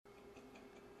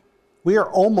We are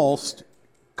almost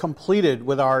completed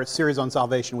with our series on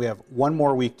salvation. We have one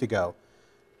more week to go.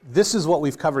 This is what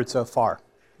we've covered so far.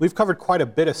 We've covered quite a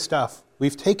bit of stuff.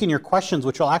 We've taken your questions,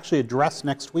 which I'll actually address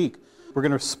next week. We're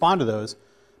going to respond to those.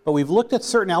 But we've looked at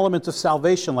certain elements of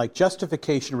salvation like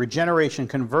justification, regeneration,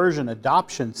 conversion,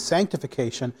 adoption,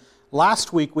 sanctification.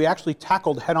 Last week, we actually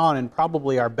tackled head-on, and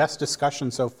probably our best discussion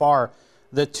so far,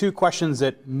 the two questions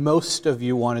that most of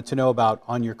you wanted to know about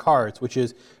on your cards, which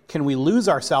is, can we lose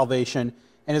our salvation?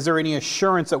 And is there any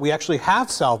assurance that we actually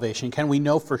have salvation? Can we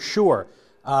know for sure?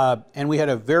 And we had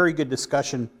a very good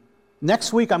discussion.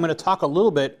 Next week, I'm going to talk a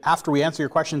little bit, after we answer your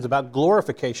questions, about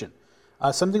glorification,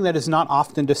 something that is not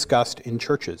often discussed in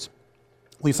churches.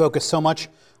 We focus so much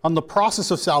on the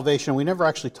process of salvation, we never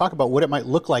actually talk about what it might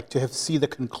look like to see the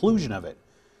conclusion of it.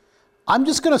 I'm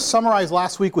just going to summarize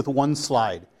last week with one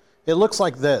slide. It looks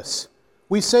like this.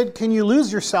 We said, can you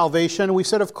lose your salvation? We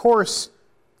said, of course.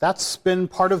 That's been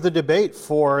part of the debate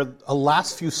for the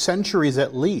last few centuries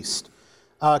at least.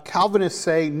 Calvinists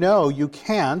say, no, you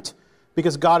can't,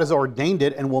 because God has ordained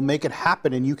it and will make it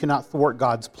happen, and you cannot thwart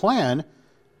God's plan.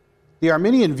 The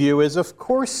Arminian view is, of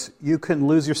course, you can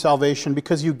lose your salvation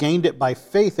because you gained it by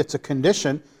faith. It's a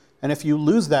condition, and if you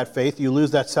lose that faith, you lose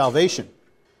that salvation.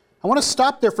 I want to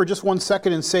stop there for just 1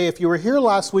 second and say, if you were here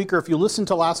last week or if you listened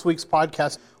to last week's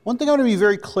podcast, one thing I want to be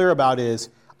very clear about is,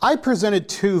 I presented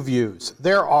two views.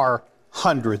 There are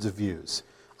hundreds of views.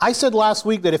 I said last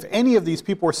week that if any of these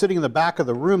people were sitting in the back of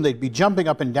the room, they'd be jumping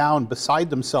up and down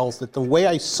beside themselves, that the way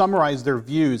I summarized their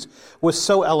views was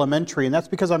so elementary, and that's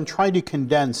because I'm trying to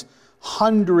condense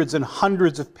hundreds and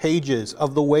hundreds of pages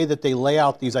of the way that they lay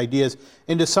out these ideas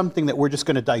into something that we're just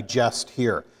going to digest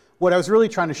here. What I was really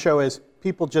trying to show is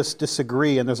people just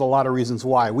disagree, and there's a lot of reasons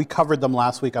why. We covered them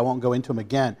last week. I won't go into them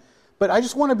again. But I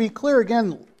just want to be clear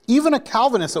again, even a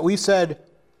Calvinist that we said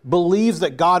believes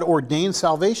that God ordained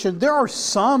salvation, there are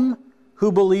some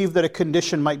who believe that a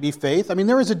condition might be faith. I mean,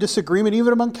 there is a disagreement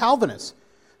even among Calvinists.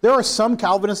 There are some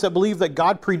Calvinists that believe that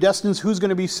God predestines who's going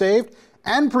to be saved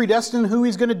and predestine who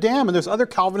he's going to damn. And there's other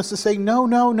Calvinists that say,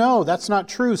 no, that's not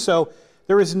true. So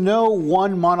there is no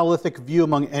one monolithic view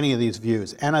among any of these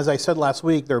views. And as I said last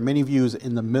week, there are many views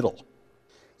in the middle.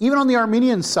 Even on the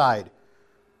Arminian side,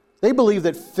 they believe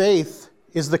that faith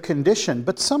is the condition.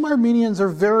 But some Arminians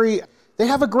they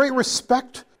have a great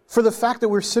respect for the fact that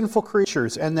we're sinful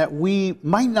creatures and that we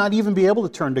might not even be able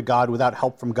to turn to God without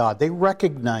help from God. They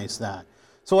recognize that.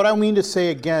 So what I mean to say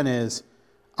again is,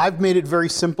 I've made it very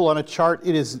simple on a chart.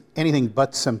 It is anything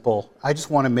but simple. I just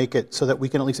want to make it so that we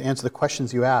can at least answer the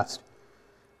questions you asked.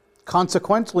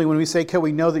 Consequently, when we say, can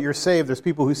we know that you're saved? There's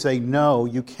people who say, no,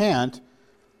 you can't.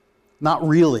 Not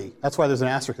really. That's why there's an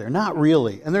asterisk there. Not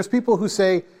really. And there's people who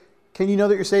say, can you know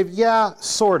that you're saved? Yeah,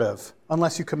 sort of,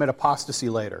 unless you commit apostasy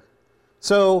later.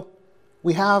 So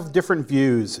we have different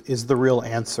views is the real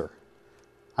answer.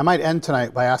 I might end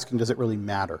tonight by asking, does it really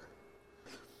matter?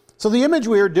 So the image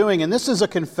we are doing, and this is a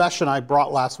confession I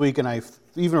brought last week and I've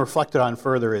even reflected on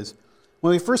further, is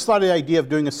when we first thought of the idea of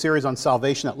doing a series on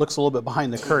salvation that looks a little bit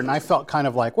behind the curtain, I felt kind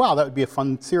of like, wow, that would be a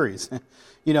fun series.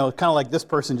 You know, kind of like this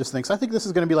person just thinks, I think this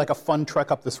is going to be like a fun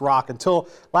trek up this rock, until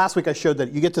last week I showed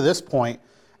that you get to this point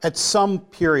at some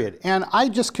period. And I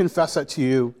just confess that to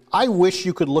you. I wish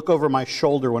you could look over my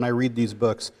shoulder when I read these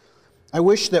books. I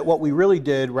wish that what we really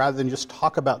did, rather than just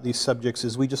talk about these subjects,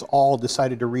 is we just all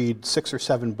decided to read 6 or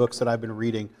 7 books that I've been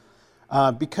reading.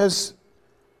 Because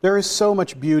there is so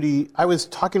much beauty. I was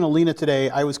talking to Lena today.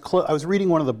 I was reading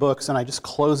one of the books, and I just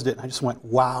closed it, and I just went,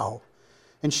 wow.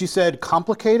 And she said,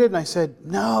 complicated? And I said,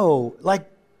 no, like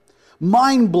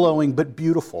mind-blowing but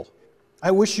beautiful. I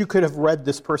wish you could have read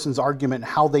this person's argument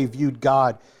and how they viewed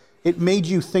God. It made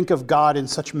you think of God in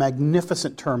such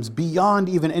magnificent terms, beyond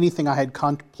even anything I had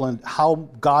contemplated, how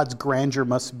God's grandeur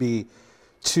must be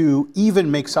to even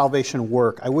make salvation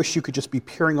work. I wish you could just be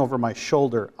peering over my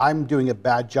shoulder. I'm doing a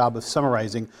bad job of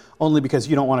summarizing, only because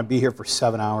you don't want to be here for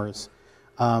 7 hours.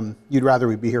 You'd rather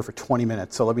we be here for 20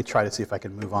 minutes, so let me try to see if I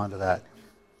can move on to that.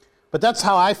 But that's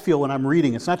how I feel when I'm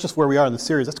reading. It's not just where we are in the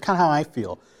series. That's kind of how I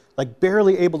feel. Like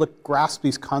barely able to grasp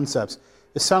these concepts.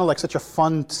 It sounded like such a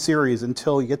fun series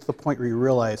until you get to the point where you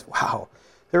realize, wow,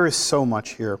 there is so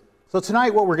much here. So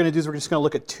tonight what we're going to do is we're just going to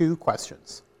look at 2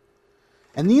 questions.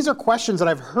 And these are questions that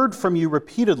I've heard from you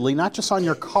repeatedly, not just on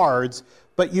your cards,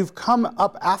 but you've come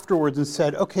up afterwards and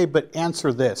said, okay, but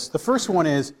answer this. The first one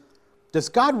is, does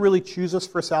God really choose us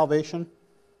for salvation?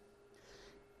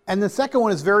 And the second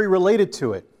one is very related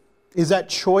to it. Is that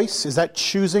choice? Is that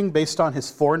choosing based on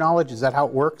his foreknowledge? Is that how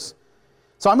it works?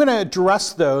 So I'm going to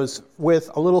address those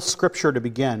with a little scripture to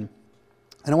begin.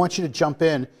 And I want you to jump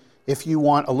in if you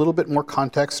want a little bit more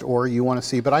context or you want to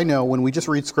see. But I know when we just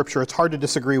read Scripture, it's hard to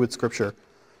disagree with Scripture.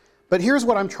 But here's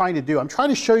what I'm trying to do. I'm trying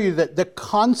to show you that the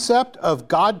concept of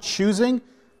God choosing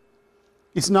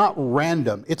is not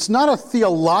random. It's not a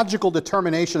theological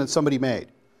determination that somebody made.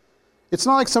 It's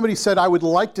not like somebody said, I would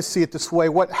like to see it this way.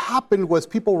 What happened was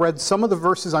people read some of the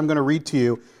verses I'm going to read to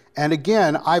you. And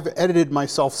again, I've edited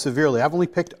myself severely. I've only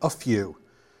picked a few.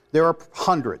 There are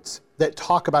hundreds that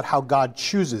talk about how God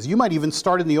chooses. You might even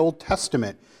start in the Old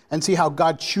Testament and see how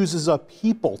God chooses a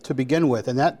people to begin with.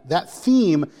 And that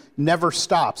theme never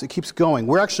stops. It keeps going.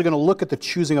 We're actually going to look at the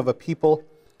choosing of a people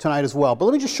tonight as well. But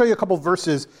let me just show you a couple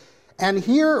verses. And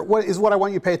here is what I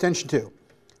want you to pay attention to.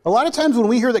 A lot of times when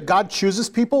we hear that God chooses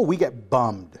people, we get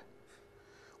bummed.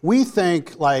 We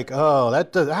think like, oh, I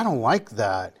don't like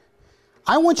that.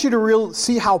 I want you to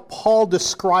see how Paul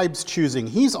describes choosing.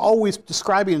 He's always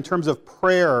describing in terms of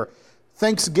prayer,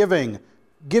 thanksgiving,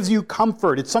 gives you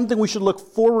comfort. It's something we should look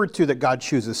forward to that God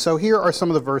chooses. So here are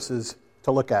some of the verses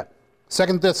to look at.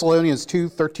 2 Thessalonians 2,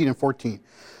 13 and 14.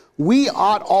 We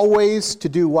ought always to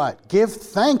do what? Give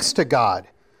thanks to God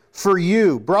for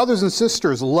you, brothers and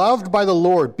sisters, loved by the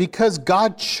Lord, because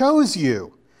God chose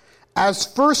you as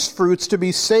first fruits to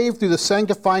be saved through the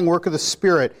sanctifying work of the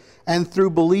Spirit and through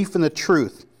belief in the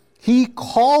truth. He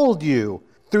called you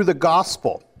through the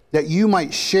gospel that you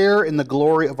might share in the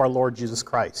glory of our Lord Jesus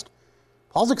Christ.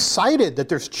 Paul's excited that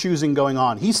there's choosing going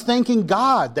on. He's thanking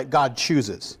God that God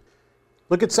chooses.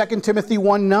 Look at 2 Timothy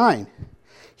 1:9.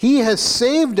 He has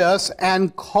saved us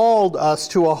and called us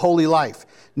to a holy life,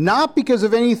 not because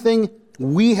of anything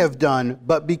we have done,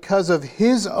 but because of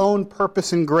his own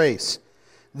purpose and grace.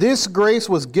 This grace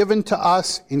was given to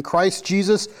us in Christ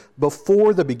Jesus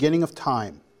before the beginning of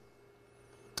time.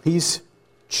 He's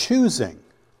choosing.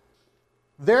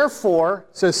 Therefore,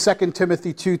 says 2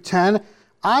 Timothy 2:10,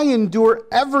 I endure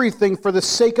everything for the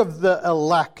sake of the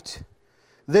elect,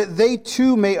 that they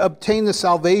too may obtain the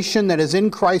salvation that is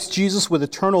in Christ Jesus with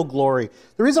eternal glory.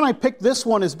 The reason I picked this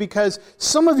one is because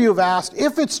some of you have asked,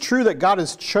 if it's true that God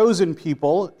has chosen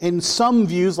people, in some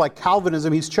views like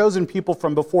Calvinism, he's chosen people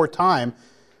from before time,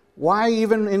 why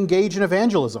even engage in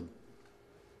evangelism?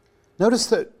 Notice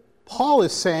that Paul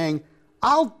is saying,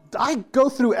 I go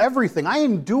through everything, I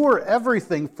endure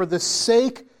everything for the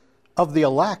sake of the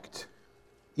elect,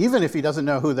 even if he doesn't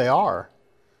know who they are.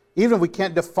 Even if we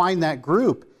can't define that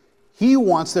group, he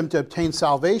wants them to obtain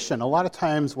salvation. A lot of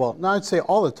times, well, no, I'd say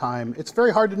all the time, it's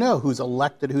very hard to know who's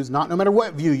elected, who's not, no matter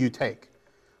what view you take.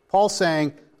 Paul's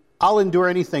saying, I'll endure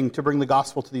anything to bring the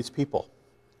gospel to these people.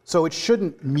 So it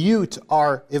shouldn't mute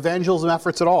our evangelism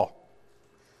efforts at all.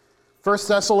 1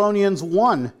 Thessalonians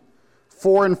 1,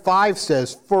 4 and 5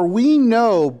 says, For we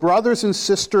know, brothers and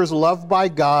sisters loved by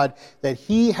God, that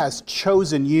he has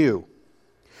chosen you,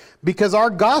 because our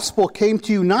gospel came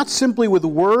to you not simply with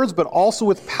words, but also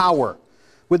with power,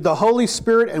 with the Holy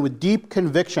Spirit and with deep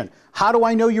conviction. How do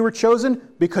I know you were chosen?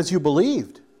 Because you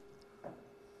believed.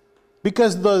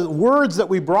 Because the words that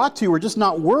we brought to you were just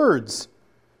not words.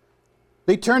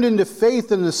 They turned into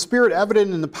faith and the Spirit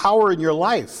evident in the power in your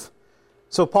life.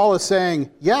 So Paul is saying,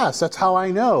 yes, that's how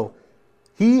I know.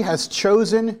 He has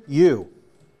chosen you.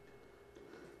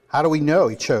 How do we know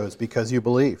he chose? Because you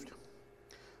believed.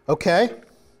 Okay.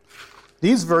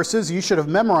 These verses you should have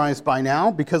memorized by now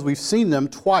because we've seen them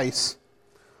twice.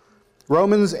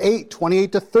 Romans 8,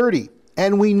 28 to 30.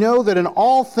 And we know that in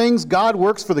all things God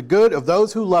works for the good of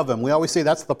those who love him. We always say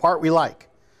that's the part we like.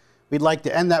 We'd like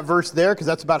to end that verse there because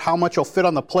that's about how much will fit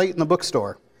on the plate in the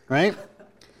bookstore, right?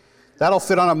 That'll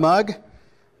fit on a mug.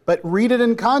 But read it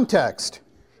in context.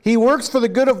 He works for the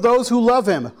good of those who love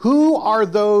him. Who are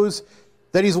those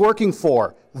that he's working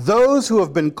for? Those who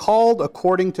have been called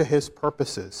according to his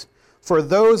purposes. For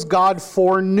those God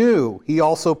foreknew, he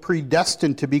also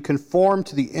predestined to be conformed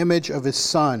to the image of his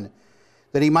Son,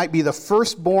 that he might be the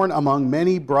firstborn among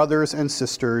many brothers and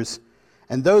sisters.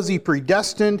 And those he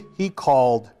predestined, he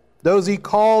called. Those he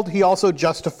called, he also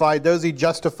justified. Those he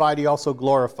justified, he also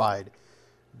glorified.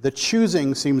 The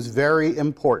choosing seems very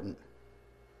important.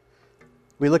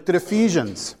 We looked at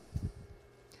Ephesians.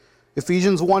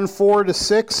 Ephesians 1, 4 to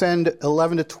 6 and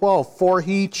 11 to 12. For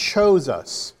he chose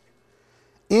us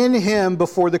in him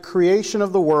before the creation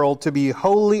of the world to be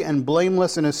holy and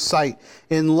blameless in his sight.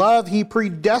 In love he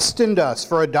predestined us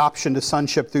for adoption to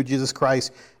sonship through Jesus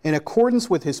Christ in accordance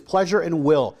with his pleasure and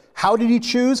will. How did he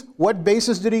choose? What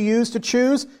basis did he use to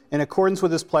choose? In accordance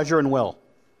with his pleasure and will.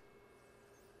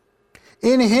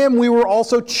 In him we were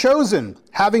also chosen,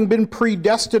 having been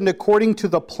predestined according to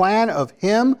the plan of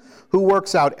him who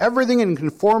works out everything in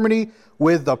conformity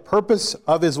with the purpose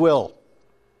of his will,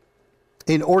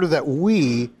 in order that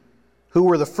we who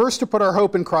were the first to put our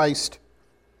hope in Christ,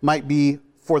 might be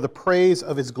for the praise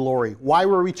of his glory. Why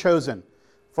were we chosen?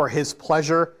 For his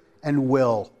pleasure and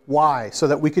will. Why? So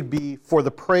that we could be for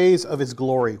the praise of his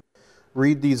glory.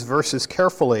 Read these verses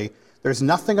carefully. There's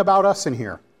nothing about us in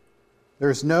here.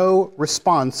 There's no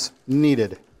response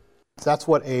needed. That's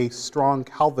what a strong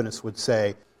Calvinist would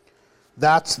say.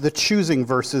 That's the choosing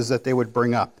verses that they would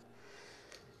bring up.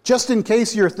 Just in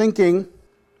case you're thinking,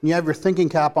 you have your thinking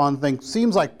cap on,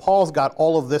 seems like Paul's got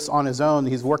all of this on his own.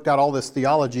 He's worked out all this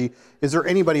theology. Is there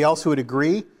anybody else who would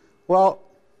agree? Well,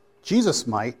 Jesus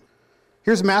might.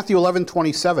 Here's Matthew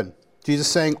 11:27. Jesus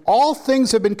saying, all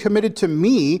things have been committed to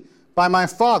me by my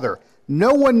Father.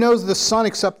 No one knows the Son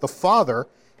except the Father,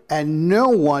 and no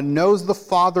one knows the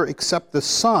Father except the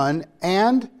Son,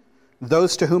 and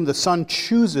those to whom the Son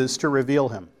chooses to reveal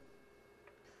him.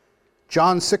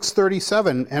 John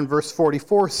 6:37 and verse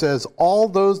 44 says, all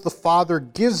those the Father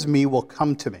gives me will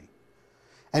come to me,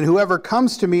 and whoever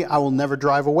comes to me I will never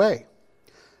drive away.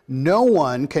 No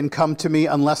one can come to me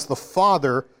unless the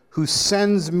Father who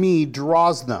sends me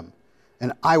draws them,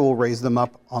 and I will raise them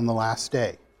up on the last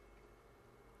day.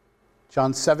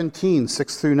 John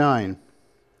 17:6-9.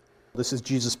 This is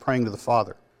Jesus praying to the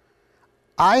Father.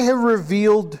 I have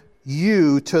revealed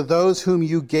you to those whom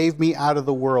you gave me out of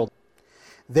the world.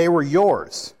 They were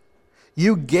yours.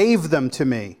 You gave them to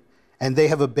me, and they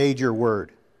have obeyed your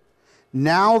word.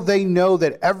 Now they know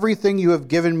that everything you have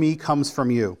given me comes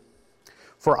from you.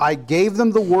 For I gave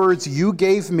them the words you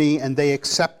gave me, and they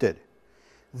accepted.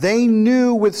 They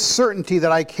knew with certainty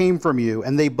that I came from you,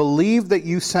 and they believed that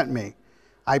you sent me.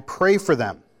 I pray for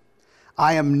them.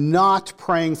 I am not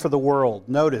praying for the world.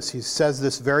 Notice, he says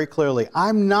this very clearly.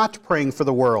 I'm not praying for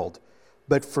the world,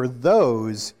 but for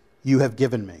those you have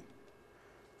given me,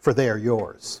 for they are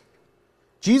yours.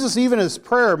 Jesus, even in his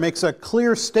prayer, makes a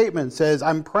clear statement, says,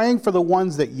 I'm praying for the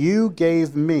ones that you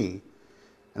gave me.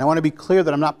 And I want to be clear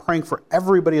that I'm not praying for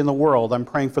everybody in the world. I'm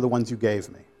praying for the ones you gave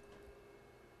me.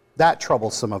 That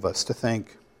troubles some of us to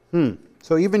think,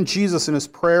 So even Jesus in his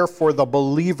prayer for the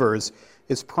believers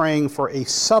is praying for a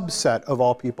subset of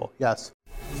all people. Yes?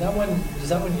 Does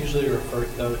that one usually refer,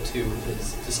 though, to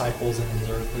his disciples in his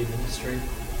earthly ministry?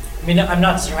 I mean, I'm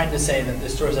not trying to say that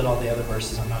this throws out all the other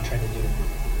verses. I'm not trying to do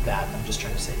that. I'm just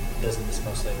trying to say, doesn't this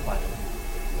mostly apply to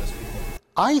those people?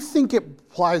 I think it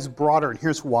applies broader, and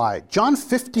here's why. John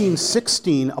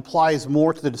 15:16 applies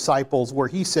more to the disciples, where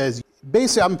he says,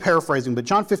 basically, I'm paraphrasing, but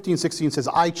John 15:16 says,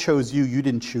 I chose you, you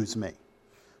didn't choose me.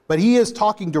 But he is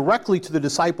talking directly to the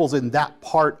disciples in that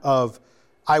part of,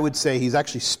 I would say he's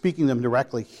actually speaking to them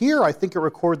directly. Here, I think it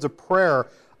records a prayer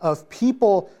of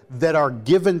people that are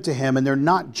given to him, and they're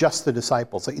not just the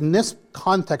disciples. In this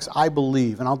context, I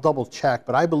believe, and I'll double check,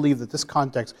 but I believe that this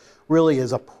context really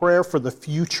is a prayer for the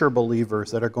future believers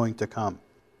that are going to come,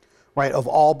 right, of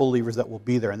all believers that will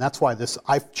be there. And that's why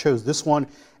I chose this one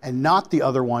and not the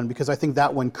other one, because I think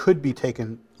that one could be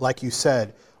taken, like you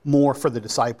said, more for the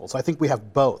disciples. I think we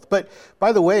have both. But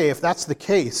by the way, if that's the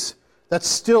case, that's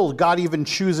still God even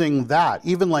choosing that.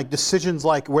 Even like decisions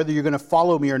like whether you're going to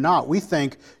follow me or not. We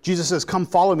think Jesus says, come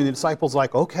follow me. The disciples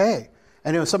like, okay.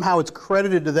 And somehow it's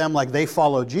credited to them like they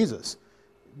followed Jesus.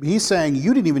 He's saying,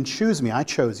 you didn't even choose me. I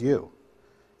chose you.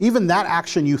 Even that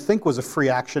action you think was a free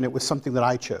action, it was something that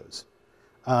I chose.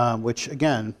 Which,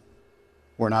 again,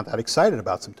 we're not that excited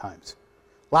about sometimes.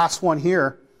 Last one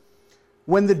here.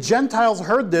 When the Gentiles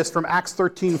heard this from Acts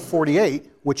 13:48,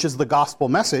 which is the gospel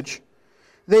message,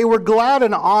 they were glad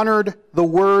and honored the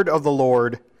word of the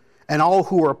Lord, and all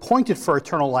who were appointed for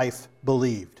eternal life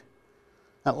believed.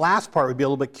 That last part would be a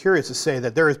little bit curious to say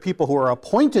that there is people who are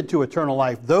appointed to eternal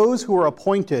life. Those who are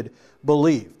appointed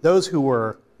believe. Those who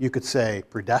were, you could say,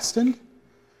 predestined.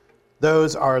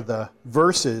 Those are the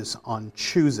verses on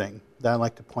choosing that I'd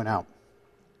like to point out.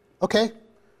 Okay.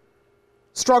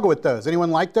 Struggle with those. Anyone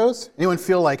like those? Anyone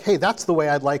feel like, hey, that's the way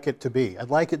I'd like it to be? I'd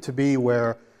like it to be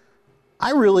where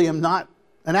I really am not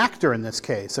an actor in this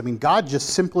case. I mean, God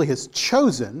just simply has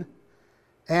chosen,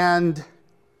 and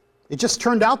it just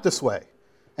turned out this way.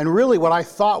 And really what I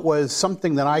thought was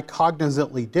something that I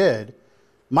cognizantly did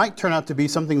might turn out to be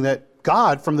something that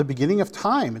God, from the beginning of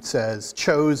time, it says,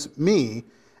 chose me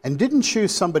and didn't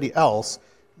choose somebody else.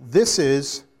 This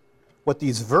is what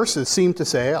these verses seem to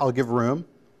say. I'll give room.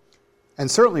 And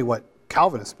certainly what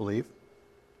Calvinists believe.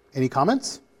 Any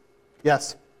comments?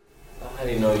 Yes? How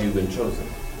do you know you've been chosen?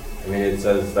 I mean, it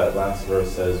says, that last verse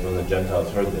says, when the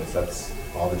Gentiles heard this, that's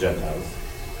all the Gentiles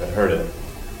that heard it,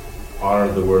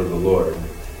 honored the word of the Lord,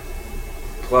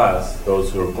 plus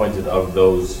those who are appointed of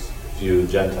those few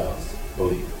Gentiles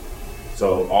believe.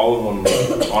 So all of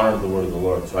them honored the word of the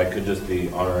Lord. So I could just be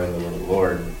honoring the word of the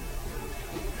Lord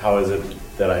how is it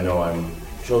that I know I'm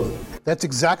chosen? That's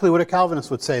exactly what a Calvinist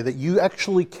would say, that you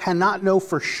actually cannot know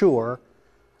for sure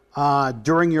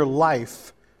during your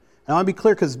life. And I want to be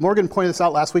clear, because Morgan pointed this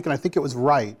out last week, and I think it was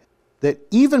right, that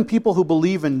even people who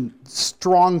believe in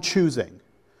strong choosing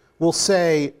will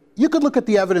say, you could look at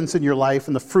the evidence in your life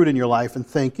and the fruit in your life and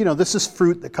think, this is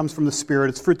fruit that comes from the Spirit,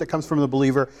 it's fruit that comes from the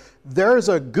believer. There's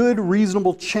a good,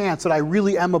 reasonable chance that I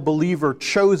really am a believer,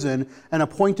 chosen and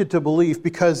appointed to belief,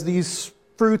 because these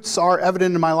fruits are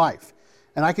evident in my life.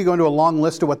 And I could go into a long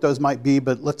list of what those might be,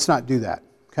 but let's not do that,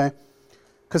 okay?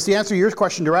 Because to answer your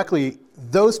question directly,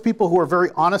 those people who are very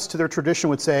honest to their tradition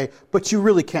would say, but you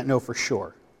really can't know for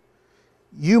sure.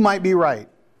 You might be right.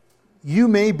 You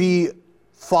may be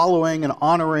following and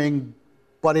honoring,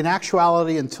 but in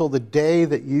actuality, until the day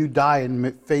that you die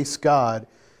and face God,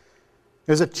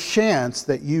 there's a chance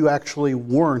that you actually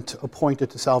weren't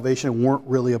appointed to salvation and weren't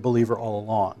really a believer all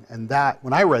along. And that,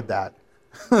 when I read that,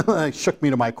 it shook me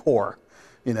to my core.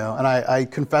 And I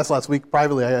confessed last week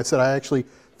privately, I said I actually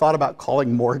thought about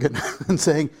calling Morgan and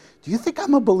saying, do you think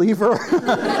I'm a believer?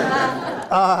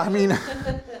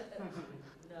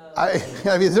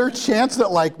 Is there a chance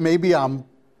that maybe I'm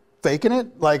faking it?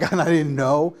 And I didn't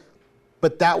know?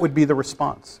 But that would be the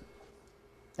response.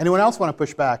 Anyone else want to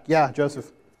push back? Yeah,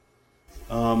 Joseph.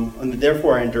 And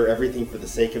therefore I endure everything for the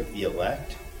sake of the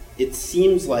elect. It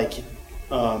seems like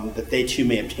that they too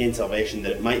may obtain salvation,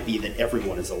 that it might be that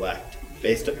everyone is elect,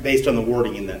 based on the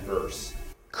wording in that verse.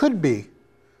 Could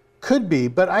be,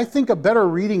 but I think a better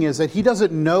reading is that he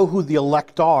doesn't know who the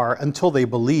elect are until they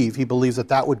believe. He believes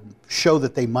that would show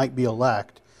that they might be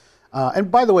elect. And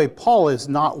by the way, Paul is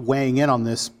not weighing in on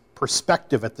this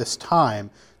perspective at this time.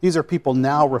 These are people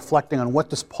now reflecting on what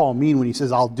does Paul mean when he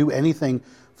says, I'll do anything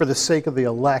for the sake of the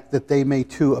elect, that they may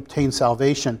too obtain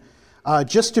salvation.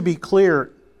 Just to be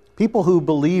clear, people who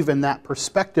believe in that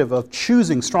perspective of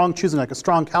strong choosing, like a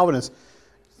strong Calvinist,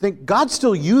 think God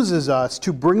still uses us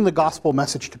to bring the gospel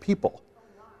message to people,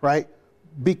 right?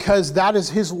 Because that is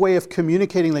his way of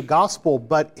communicating the gospel,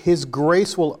 but his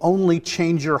grace will only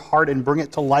change your heart and bring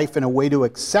it to life in a way to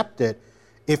accept it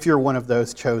if you're one of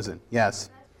those chosen.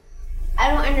 Yes? I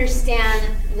don't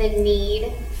understand the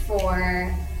need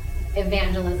for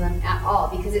evangelism at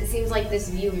all, because it seems like this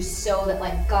view is so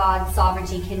that God's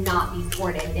sovereignty cannot be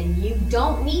thwarted, and you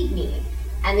don't need me,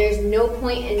 and there's no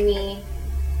point in me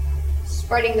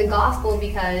spreading the gospel,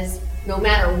 because no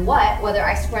matter what, whether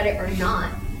I spread it or not,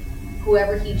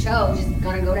 whoever he chose is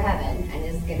going to go to heaven and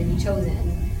is going to be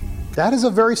chosen. That is a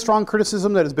very strong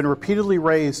criticism that has been repeatedly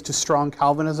raised to strong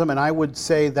Calvinism, and I would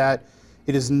say that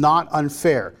it is not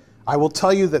unfair. I will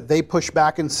tell you that they push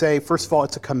back and say, first of all,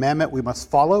 it's a commandment we must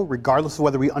follow, regardless of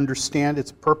whether we understand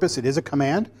its purpose. It is a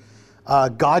command.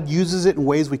 God uses it in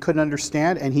ways we couldn't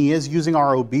understand, and he is using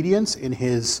our obedience in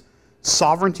his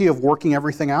sovereignty of working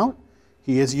everything out.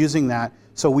 He is using that,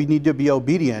 so we need to be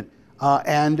obedient.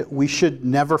 And we should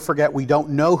never forget we don't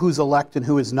know who's elect and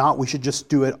who is not. We should just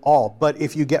do it all. But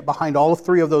if you get behind all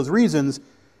three of those reasons,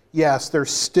 yes,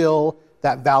 there's still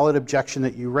that valid objection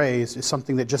that you raised is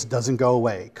something that just doesn't go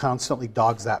away, constantly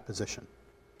dogs that position.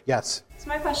 Yes? So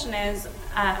my question is,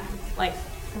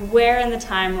 where in the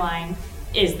timeline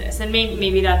is this? And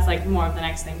maybe that's more of the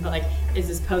next thing, but is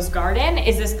this post-Garden?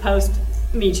 Is this post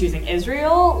me choosing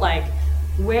Israel?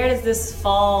 Where does this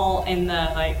fall in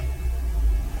the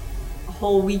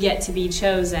whole we get to be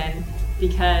chosen?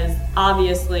 Because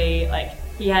obviously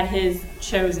he had his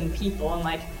chosen people,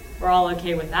 and we're all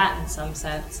okay with that in some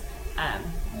sense. And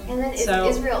then is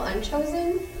Israel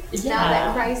unchosen? Yeah. Now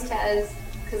that Christ has...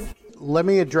 Let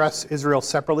me address Israel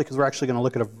separately, because we're actually going to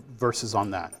look at verses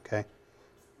on that, okay?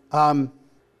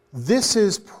 This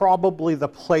is probably the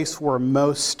place where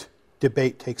most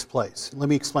debate takes place. Let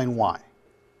me explain why.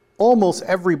 Almost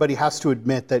everybody has to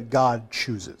admit that God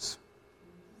chooses,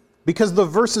 because the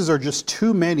verses are just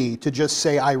too many to just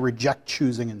say, I reject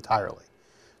choosing entirely.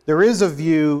 There is a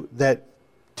view that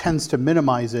tends to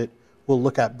minimize it, we'll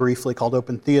look at briefly, called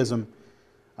open theism,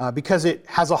 because it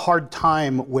has a hard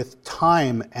time with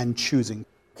time and choosing.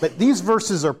 But these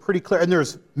verses are pretty clear, and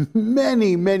there's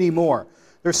many, many more.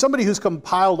 There's somebody who's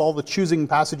compiled all the choosing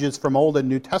passages from Old and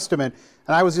New Testament,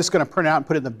 and I was just going to print it out and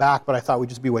put it in the back, but I thought we'd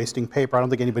just be wasting paper. I don't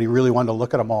think anybody really wanted to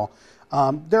look at them all.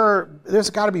 There's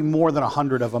got to be more than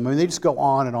 100 of them. I mean, they just go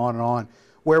on and on and on,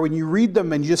 where when you read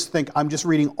them and you just think, I'm just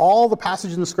reading all the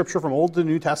passages in the Scripture from Old to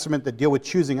New Testament that deal with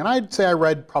choosing, and I'd say I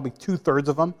read probably 2/3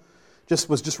 of them,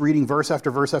 was reading verse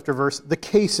after verse after verse. The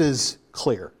case is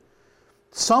clear.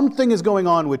 Something is going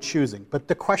on with choosing, but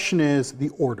the question is the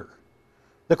order.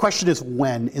 The question is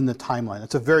when in the timeline.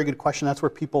 That's a very good question. That's where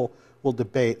people will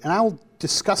debate. And I'll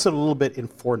discuss it a little bit in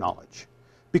foreknowledge.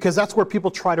 because that's where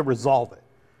people try to resolve it.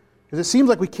 Because it seems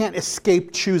like we can't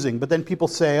escape choosing, but then people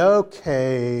say,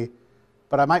 okay,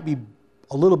 but I might be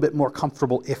a little bit more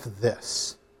comfortable if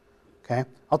this. Okay?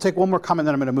 I'll take one more comment,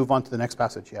 then I'm going to move on to the next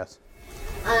passage. Yes?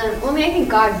 Well, I mean, I think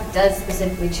God does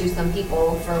specifically choose some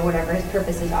people for whatever his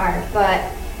purposes are,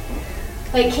 but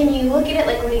like, can you look at it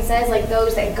like when he says like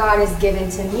those that God has given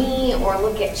to me, or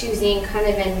look at choosing kind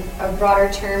of in a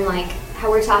broader term, like how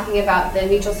we're talking about the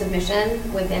mutual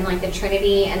submission within like the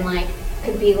Trinity, and like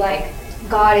could be like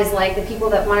God is like the people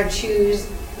that want to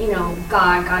choose,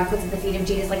 God puts at the feet of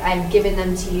Jesus, like I've given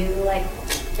them to you, like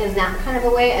in that kind of a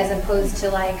way, as opposed to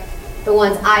like the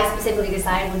ones I specifically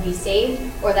decide would be saved,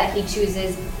 or that he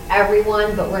chooses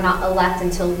everyone, but we're not elect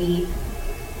until we,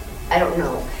 I don't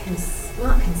know,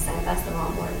 not consent, that's the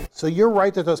wrong word. So you're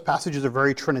right that those passages are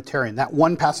very Trinitarian. That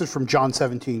one passage from John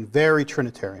 17, very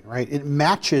Trinitarian, right? It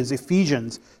matches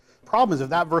Ephesians. The problem is if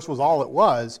that verse was all it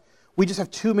was, we just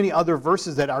have too many other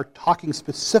verses that are talking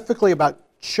specifically about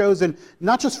chosen,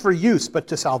 not just for use, but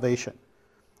to salvation.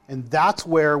 And that's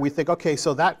where we think, okay,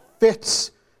 so that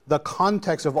fits the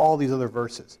context of all these other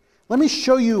verses. Let me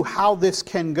show you how this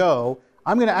can go.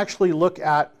 I'm going to actually look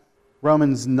at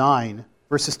Romans 9,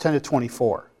 verses 10 to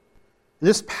 24. In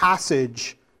this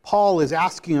passage, Paul is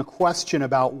asking a question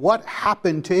about what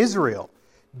happened to Israel.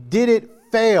 Did it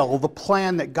fail the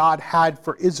plan that God had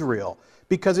for Israel?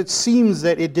 Because it seems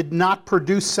that it did not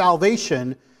produce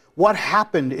salvation. What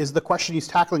happened is the question he's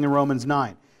tackling in Romans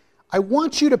 9. I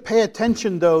want you to pay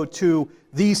attention, though, to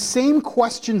these same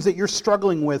questions that you're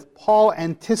struggling with. Paul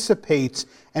anticipates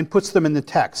and puts them in the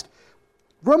text.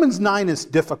 Romans 9 is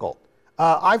difficult.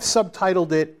 I've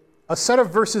subtitled it, a set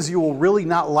of verses you will really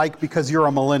not like because you're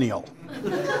a millennial.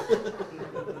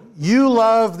 You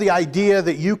love the idea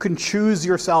that you can choose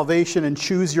your salvation and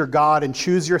choose your God and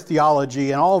choose your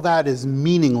theology, and all that is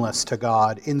meaningless to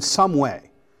God in some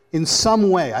way. In some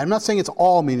way. I'm not saying it's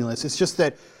all meaningless. It's just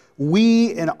that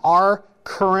we in our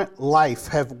current life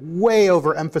have way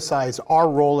overemphasized our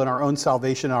role in our own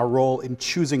salvation, our role in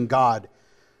choosing God.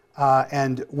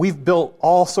 And we've built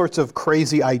all sorts of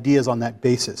crazy ideas on that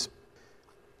basis.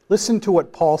 Listen to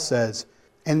what Paul says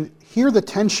and hear the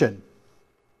tension.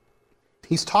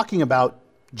 He's talking about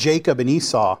Jacob and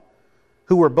Esau,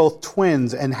 who were both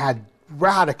twins and had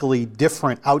radically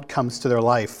different outcomes to their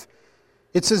life.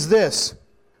 It says this,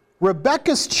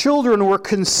 Rebekah's children were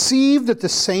conceived at the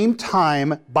same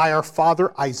time by our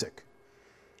father Isaac.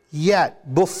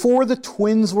 Yet, before the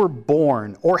twins were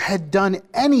born or had done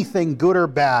anything good or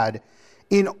bad,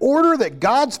 in order that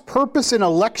God's purpose in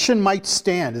election might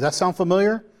stand. Does that sound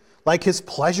familiar? Like his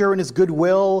pleasure and his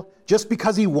goodwill, just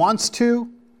because he wants to?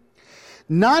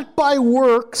 Not by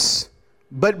works,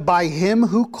 but by him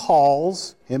who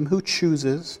calls, him who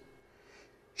chooses.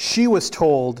 She was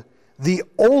told, the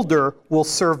older will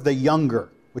serve the younger,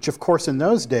 which of course in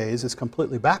those days is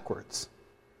completely backwards.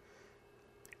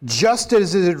 Just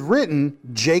as it is written,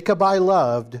 Jacob I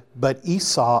loved, but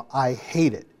Esau I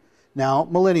hated. Now,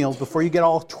 millennials, before you get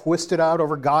all twisted out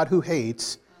over God who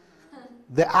hates,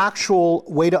 the actual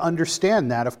way to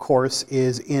understand that, of course,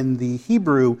 is in the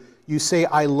Hebrew, you say,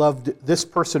 I loved this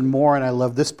person more and I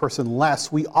love this person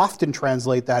less. We often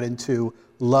translate that into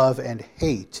love and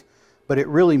hate, but it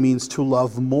really means to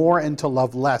love more and to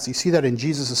love less. You see that in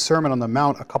Jesus' Sermon on the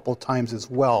Mount a couple of times as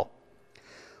well.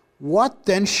 What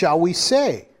then shall we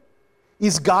say?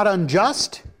 Is God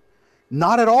unjust?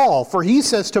 Not at all, for he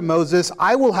says to Moses,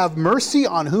 I will have mercy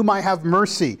on whom I have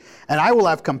mercy, and I will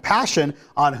have compassion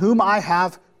on whom I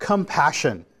have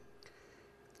compassion.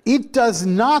 It does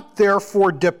not,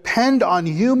 therefore, depend on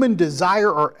human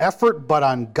desire or effort, but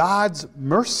on God's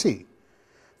mercy.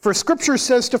 For Scripture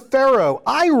says to Pharaoh,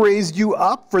 I raised you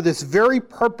up for this very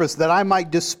purpose, that I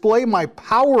might display my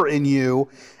power in you,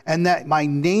 and that my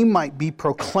name might be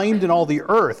proclaimed in all the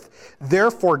earth.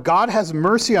 Therefore, God has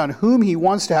mercy on whom he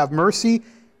wants to have mercy,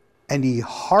 and he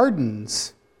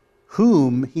hardens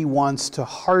whom he wants to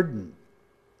harden.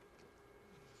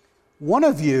 One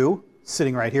of you,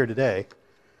 sitting right here today,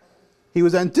 he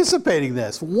was anticipating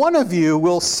this. One of you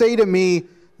will say to me,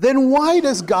 then why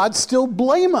does God still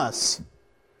blame us?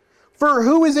 For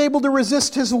who is able to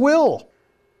resist his will?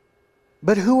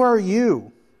 But who are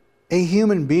you, a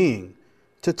human being,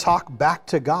 to talk back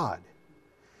to God?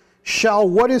 Shall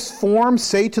what is formed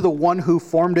say to the one who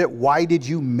formed it, why did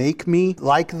you make me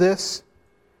like this?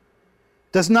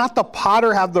 Does not the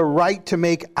potter have the right to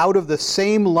make out of the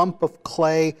same lump of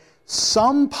clay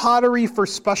some pottery for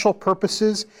special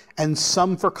purposes and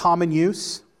some for common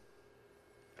use?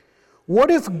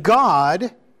 What if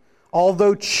God,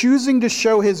 although choosing to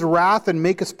show his wrath and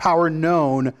make his power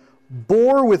known,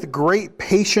 bore with great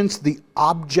patience the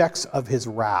objects of his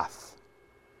wrath,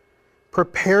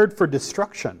 prepared for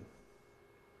destruction.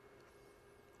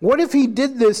 What if he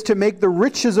did this to make the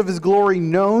riches of his glory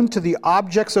known to the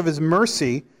objects of his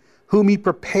mercy, whom he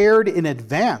prepared in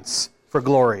advance for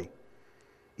glory?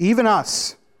 Even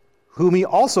us, whom he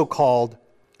also called,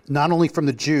 not only from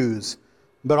the Jews,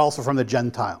 but also from the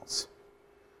Gentiles.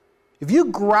 If you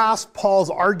grasp Paul's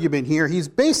argument here, he's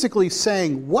basically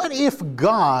saying, what if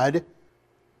God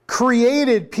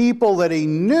created people that he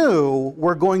knew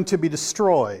were going to be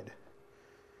destroyed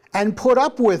and put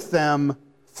up with them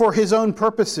for his own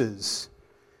purposes?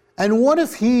 And what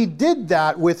if he did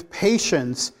that with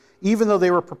patience, even though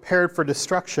they were prepared for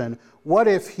destruction? What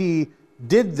if he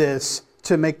did this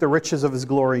to make the riches of his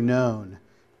glory known?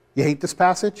 You hate this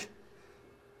passage?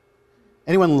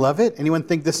 Anyone love it? Anyone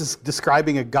think this is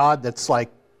describing a God that's like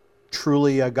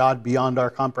truly a God beyond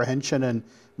our comprehension and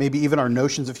maybe even our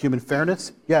notions of human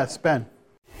fairness? Yes, Ben.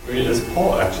 I mean, is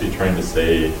Paul actually trying to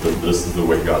say that this is the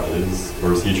way God is?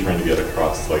 Or is he trying to get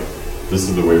across, like, this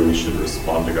is the way we should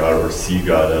respond to God or see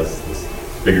God as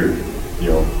this bigger,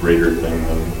 greater thing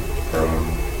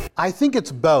than I think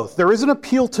it's both. There is an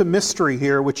appeal to mystery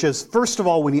here, which is, first of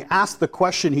all, when he asks the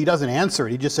question, he doesn't answer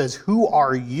it. He just says, who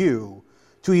are you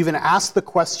to even ask the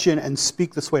question and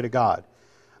speak this way to God?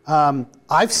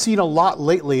 I've seen a lot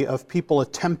lately of people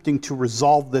attempting to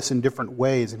resolve this in different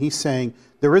ways. And he's saying,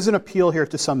 there is an appeal here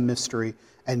to some mystery,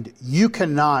 and you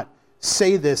cannot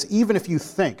say this even if you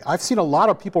think. I've seen a lot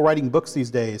of people writing books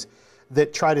these days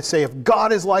that try to say, if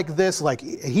God is like this, like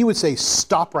he would say,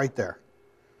 stop right there,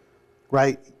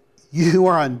 right? You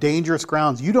are on dangerous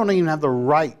grounds. You don't even have the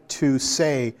right to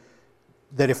say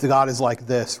that if God is like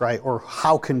this, right? Or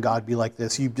how can God be like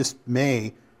this? You just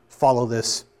may follow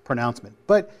this pronouncement.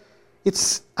 But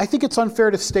I think it's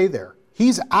unfair to stay there.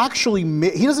 He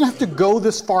doesn't have to go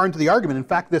this far into the argument. In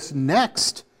fact, this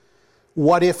next,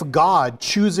 what if God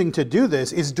choosing to do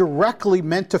this, is directly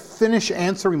meant to finish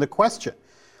answering the question.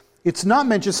 It's not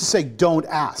meant just to say, don't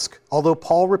ask. Although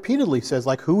Paul repeatedly says,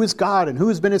 like, who is God and who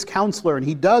has been his counselor? And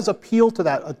he does appeal to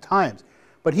that at times.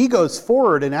 But he goes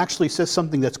forward and actually says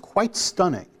something that's quite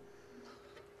stunning.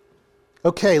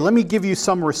 Okay, let me give you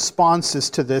some responses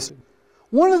to this.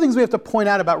 One of the things we have to point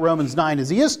out about Romans 9 is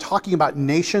he is talking about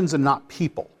nations and not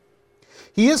people.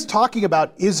 He is talking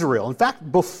about Israel. In fact,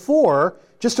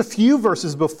 just a few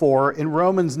verses before, in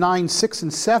Romans 9, 6,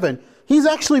 and 7, he's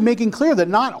actually making clear that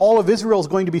not all of Israel is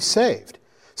going to be saved.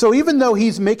 So even though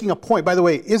he's making a point, by the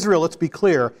way, Israel, let's be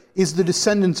clear, is the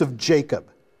descendants of Jacob.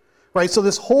 Right, so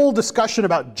this whole discussion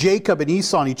about Jacob and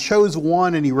Esau, and he chose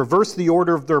one, and he reversed the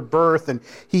order of their birth, and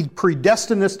he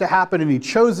predestined this to happen, and he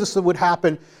chose this that would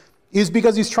happen, is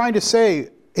because he's trying to say,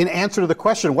 in answer to the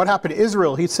question, what happened to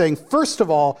Israel? He's saying, first of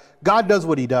all, God does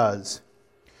what he does.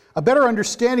 A better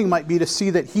understanding might be to see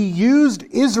that he used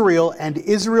Israel and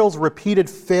Israel's repeated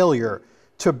failure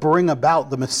to bring about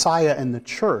the Messiah and the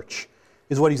church,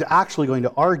 is what he's actually going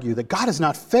to argue, that God has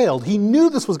not failed. He knew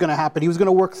this was going to happen. He was going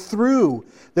to work through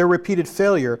their repeated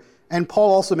failure. And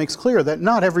Paul also makes clear that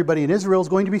not everybody in Israel is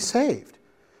going to be saved,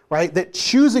 right? That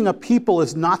choosing a people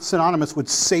is not synonymous with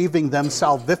saving them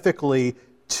salvifically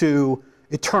to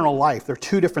eternal life. They're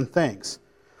two different things.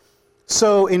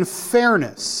 So in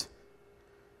fairness,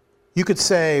 you could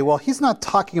say, well, he's not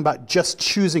talking about just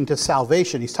choosing to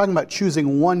salvation. He's talking about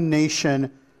choosing one nation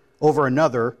over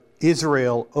another,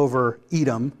 Israel over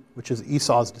Edom, which is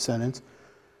Esau's descendants.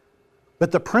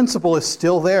 But the principle is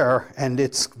still there, and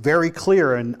it's very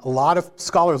clear. And a lot of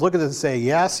scholars look at this and say,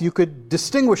 yes, you could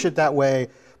distinguish it that way,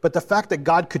 but the fact that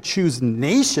God could choose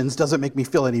nations doesn't make me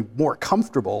feel any more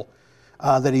comfortable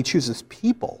that he chooses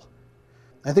people.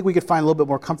 I think we could find a little bit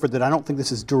more comfort that I don't think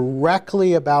this is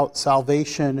directly about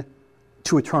salvation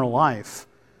to eternal life,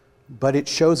 but it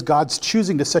shows God's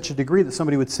choosing to such a degree that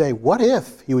somebody would say, what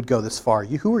if he would go this far?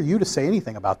 Who are you to say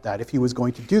anything about that if he was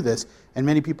going to do this? And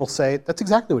many people say, that's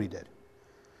exactly what he did.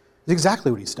 It's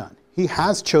exactly what he's done. He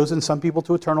has chosen some people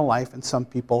to eternal life and some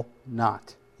people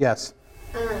not. Yes?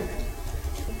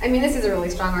 I mean, this is a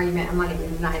really strong argument. I'm not even going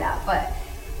to deny that. But,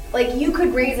 like, you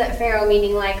could raise at Pharaoh,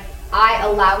 meaning, like, I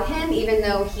allowed him, even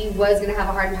though he was going to have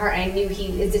a hardened heart, and I knew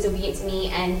he is disobedient to me,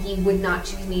 and he would not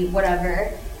choose me,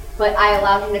 whatever. But I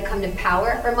allowed him to come to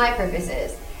power for my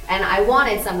purposes. And I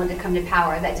wanted someone to come to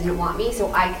power that didn't want me,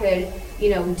 so I could,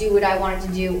 do what I wanted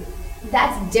to do.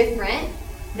 That's different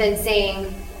than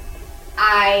saying,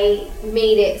 I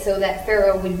made it so that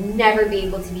Pharaoh would never be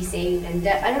able to be saved. And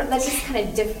that's just kind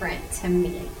of different to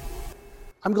me.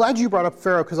 I'm glad you brought up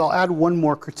Pharaoh, because I'll add one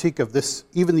more critique of this,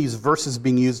 even these verses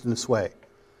being used in this way.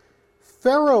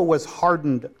 Pharaoh was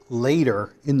hardened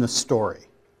later in the story.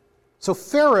 So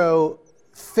Pharaoh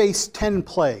faced 10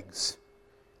 plagues.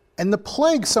 And the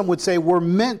plagues, some would say, were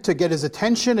meant to get his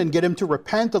attention and get him to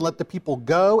repent and let the people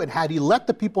go. And had he let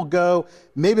the people go,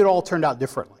 maybe it all turned out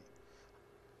differently.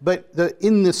 But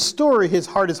in this story, his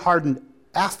heart is hardened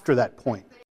after that point.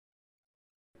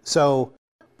 So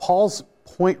Paul's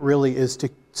point really is to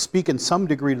speak in some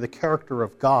degree to the character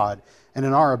of God and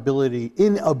in our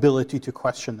inability to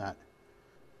question that.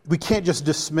 We can't just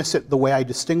dismiss it the way I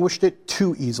distinguished it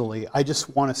too easily. I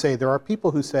just want to say there are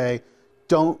people who say,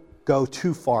 don't go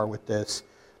too far with this.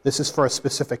 This is for a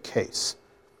specific case.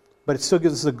 But it still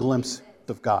gives us a glimpse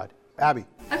of God. Abby.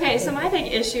 Okay, so my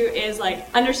big issue is like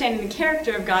understanding the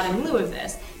character of God in lieu of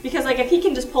this. Because like if he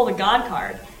can just pull the God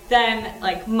card, then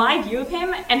like my view of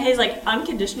him and his like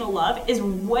unconditional love is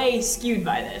way skewed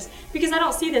by this. Because I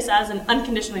don't see this as an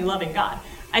unconditionally loving God.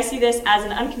 I see this as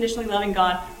an unconditionally loving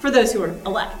God for those who are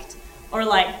elect, or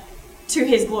like to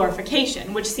his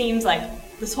glorification, which seems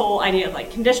like this whole idea of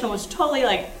like conditional, which totally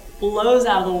like blows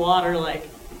out of the water like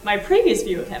my previous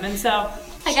view of him. And so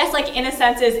I guess like in a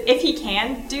sense is if he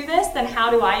can do this, then how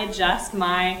do I adjust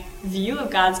my view of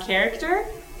God's character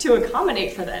to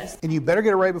accommodate for this? And you better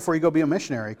get it right before you go be a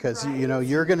missionary, because you know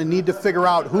you're going to need to figure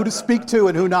out who to speak to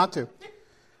and who not to.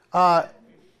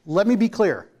 Let me be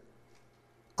clear.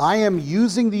 I am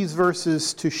using these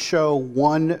verses to show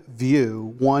one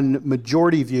view, one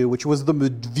majority view, which was the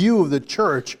view of the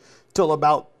church till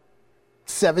about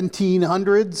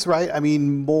 1700s, right? I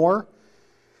mean, more.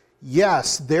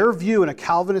 Yes, their view and a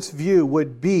Calvinist view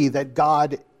would be that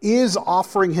God is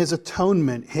offering his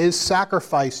atonement, his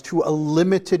sacrifice to a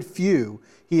limited few.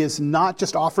 He is not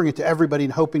just offering it to everybody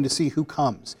and hoping to see who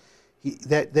comes.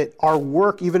 That our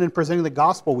work, even in presenting the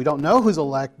gospel, we don't know who's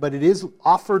elect, but it is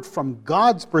offered from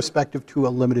God's perspective to a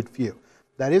limited few.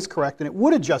 That is correct, and it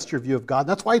would adjust your view of God.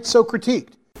 That's why it's so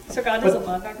critiqued. So God doesn't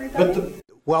love everybody?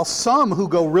 Well, some who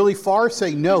go really far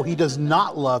say, no, he does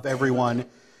not love everyone.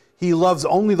 He loves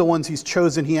only the ones he's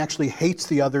chosen. He actually hates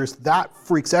the others. That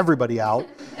freaks everybody out.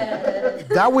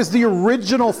 That was the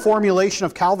original formulation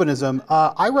of Calvinism.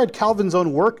 I read Calvin's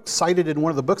own work cited in one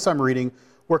of the books I'm reading,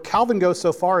 where Calvin goes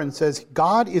so far and says,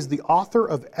 God is the author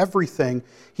of everything.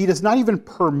 He does not even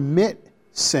permit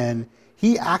sin.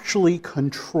 He actually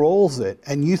controls it.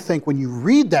 And you think, when you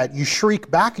read that, you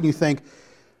shriek back and you think,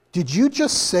 did you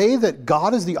just say that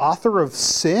God is the author of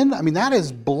sin? I mean, that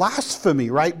is blasphemy,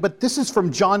 right? But this is from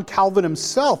John Calvin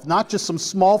himself, not just some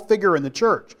small figure in the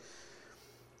church.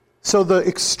 So the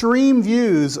extreme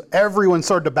views, everyone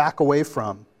started to back away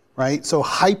from. Right? So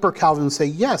hyper-Calvinists say,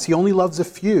 yes, he only loves a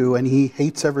few and he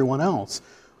hates everyone else.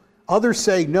 Others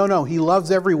say, no, he loves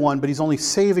everyone, but he's only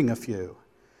saving a few.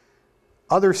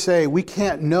 Others say, we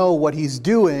can't know what he's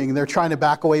doing. They're trying to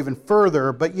back away even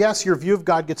further. But yes, your view of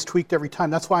God gets tweaked every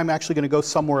time. That's why I'm actually going to go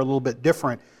somewhere a little bit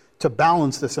different to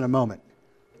balance this in a moment.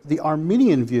 The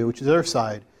Arminian view, which is the other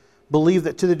side, believe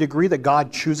that to the degree that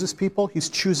God chooses people, he's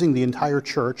choosing the entire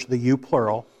church, the you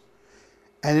plural,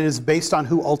 and it is based on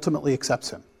who ultimately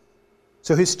accepts him.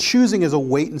 So his choosing is a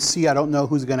wait and see. I don't know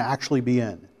who's going to actually be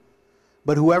in.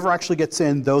 But whoever actually gets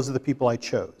in, those are the people I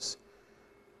chose.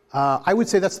 I would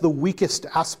say that's the weakest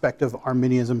aspect of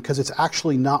Arminianism because it's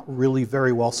actually not really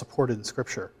very well supported in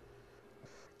Scripture.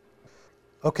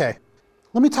 Okay,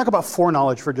 let me talk about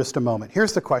foreknowledge for just a moment.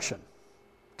 Here's the question.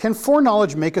 Can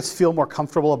foreknowledge make us feel more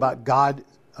comfortable about God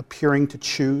appearing to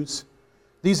choose?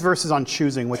 These verses on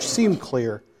choosing, which seem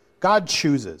clear, God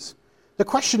chooses. The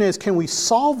question is, can we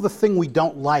solve the thing we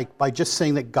don't like by just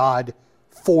saying that God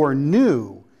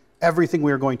foreknew everything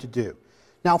we are going to do?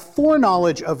 Now,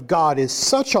 foreknowledge of God is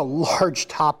such a large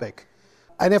topic.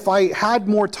 And if I had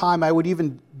more time, I would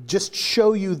even just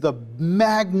show you the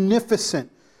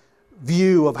magnificent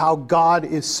view of how God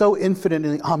is so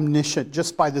infinitely omniscient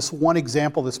just by this one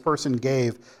example this person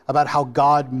gave about how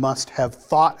God must have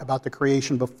thought about the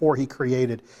creation before he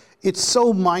created. It's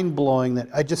so mind-blowing that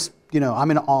I just,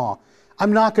 I'm in awe.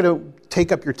 I'm not going to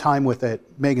take up your time with it.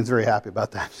 Megan's very happy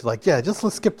about that. She's like, yeah,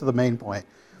 let's skip to the main point.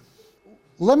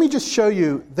 Let me just show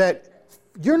you that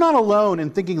you're not alone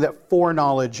in thinking that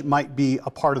foreknowledge might be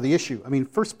a part of the issue. I mean,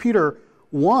 1 Peter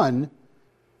 1,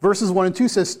 verses 1 and 2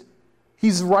 says,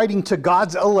 he's writing to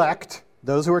God's elect,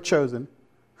 those who are chosen,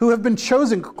 who have been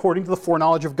chosen according to the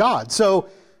foreknowledge of God. So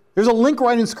there's a link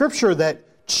right in Scripture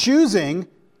that choosing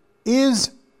is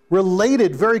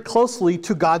related very closely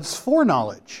to God's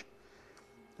foreknowledge.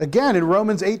 Again, in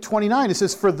Romans 8:29, it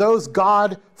says, for those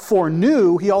God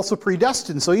foreknew, he also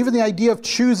predestined. So even the idea of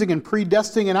choosing and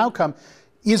predestining an outcome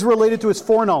is related to his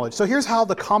foreknowledge. So here's how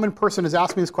the common person has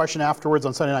asked me this question afterwards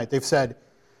on Sunday night. They've said,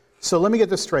 so let me get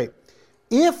this straight.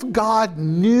 If God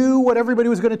knew what everybody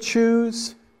was going to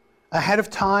choose ahead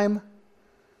of time,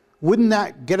 Wouldn't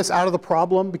that get us out of the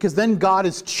problem? Because then God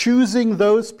is choosing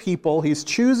those people. He's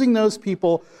choosing those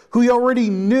people who he already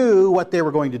knew what they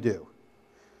were going to do.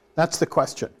 That's the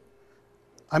question.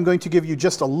 I'm going to give you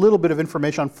just a little bit of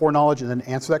information on foreknowledge and then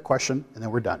answer that question, and then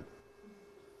we're done.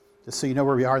 Just so you know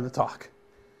where we are in the talk.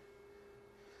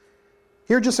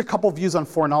 Here are just a couple views on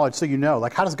foreknowledge so you know.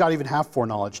 Like, how does God even have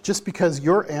foreknowledge? Just because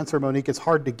your answer, Monique, is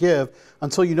hard to give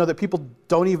until you know that people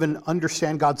don't even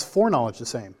understand God's foreknowledge the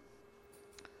same.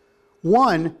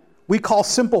 One, we call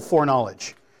simple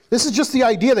foreknowledge. This is just the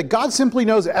idea that God simply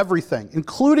knows everything,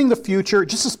 including the future,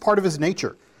 just as part of his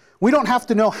nature. We don't have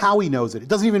to know how he knows it. It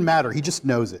doesn't even matter. He just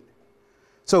knows it.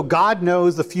 So God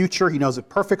knows the future. He knows it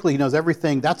perfectly. He knows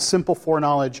everything. That's simple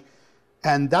foreknowledge,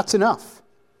 and that's enough.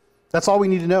 That's all we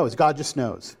need to know is God just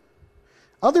knows.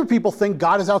 Other people think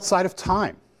God is outside of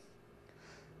time.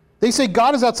 They say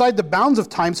God is outside the bounds of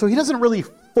time, so he doesn't really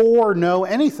foreknow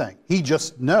anything. He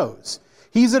just knows.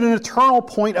 He's at an eternal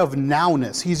point of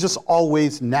nowness. He's just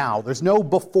always now. There's no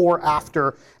before,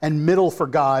 after, and middle for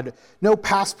God. No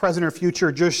past, present, or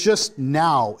future. Just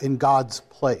now in God's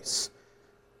place.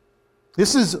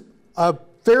 This is a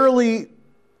fairly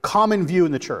common view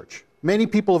in the church. Many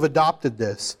people have adopted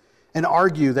this and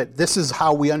argue that this is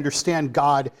how we understand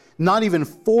God, not even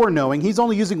foreknowing. He's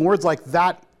only using words like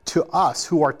that to us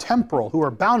who are temporal, who are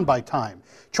bound by time,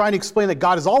 trying to explain that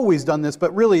God has always done this,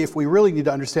 but really, if we really need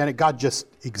to understand it, God just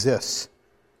exists.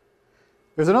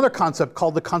 There's another concept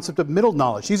called the concept of middle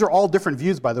knowledge. These are all different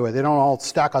views, by the way. They don't all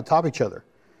stack on top of each other.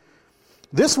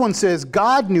 This one says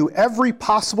God knew every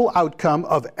possible outcome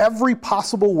of every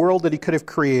possible world that he could have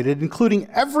created, including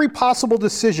every possible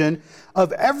decision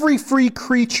of every free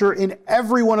creature in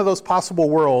every one of those possible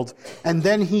worlds. And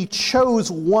then he chose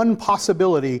one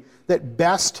possibility that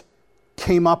best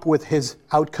came up with his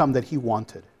outcome that he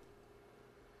wanted.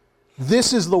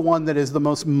 This is the one that is the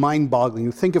most mind-boggling.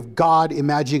 You think of God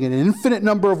imagining an infinite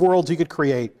number of worlds he could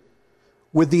create,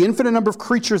 with the infinite number of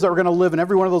creatures that were going to live in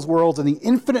every one of those worlds, and the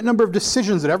infinite number of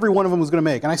decisions that every one of them was going to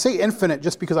make. And I say infinite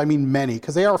just because I mean many,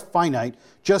 because they are finite,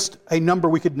 just a number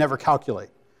we could never calculate.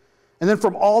 And then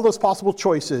from all those possible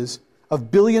choices of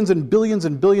billions and billions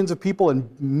and billions of people and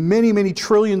many, many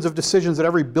trillions of decisions that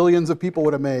every billions of people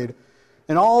would have made,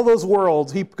 in all those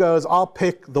worlds, he goes, I'll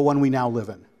pick the one we now live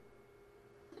in.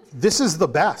 This is the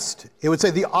best. It would say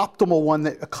the optimal one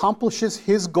that accomplishes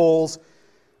his goals.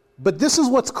 But this is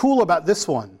what's cool about this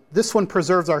one. This one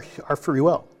preserves our free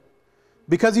will.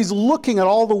 Because he's looking at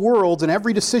all the worlds and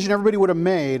every decision everybody would have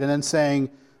made and then saying,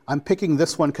 I'm picking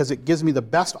this one because it gives me the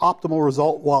best optimal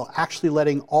result while actually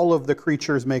letting all of the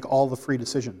creatures make all the free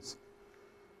decisions.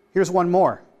 Here's one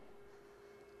more.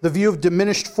 The view of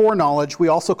diminished foreknowledge, we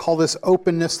also call this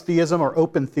openness theism or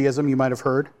open theism, you might have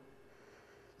heard.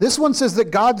 This one says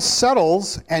that God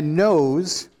settles and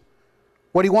knows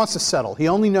what he wants to settle. He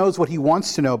only knows what he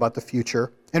wants to know about the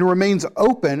future and remains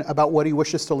open about what he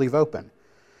wishes to leave open.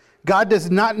 God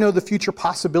does not know the future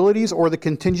possibilities or the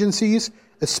contingencies,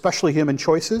 especially human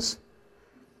choices,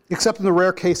 except in the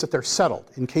rare case that they're settled,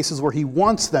 in cases where he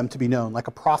wants them to be known, like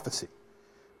a prophecy.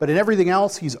 But in everything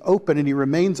else, he's open and he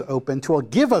remains open to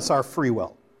give us our free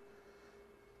will.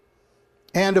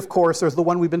 And of course, there's the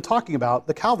one we've been talking about,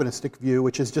 the Calvinistic view,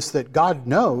 which is just that God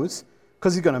knows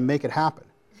because he's going to make it happen.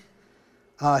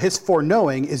 His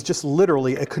foreknowing is just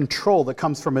literally a control that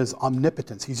comes from his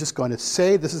omnipotence. He's just going to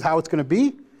say this is how it's going to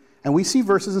be. And we see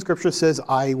verses in Scripture that says,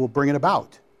 I will bring it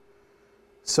about.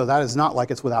 So that is not like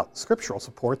it's without scriptural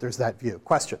support. There's that view.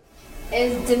 Question?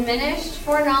 Is diminished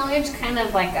foreknowledge kind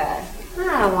of like a,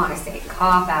 I don't want to say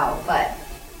cop out, but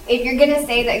if you're going to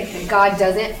say that God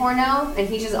doesn't foreknow and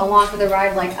he's just along for the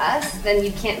ride like us, then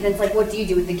you can't, then it's like, what do you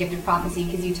do with the gift of prophecy?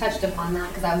 Because you touched upon that,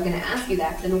 because I was going to ask you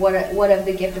that. Then what of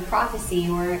the gift of prophecy,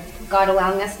 or God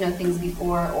allowing us to know things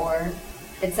before, or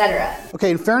etc.?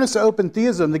 Okay, in fairness to open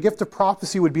theism, the gift of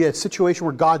prophecy would be a situation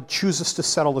where God chooses to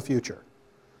settle the future.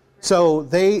 So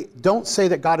they don't say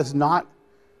that God is not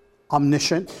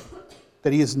omniscient,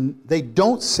 that they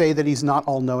don't say that he's not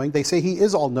all-knowing. They say he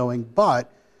is all-knowing,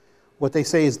 but what they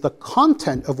say is the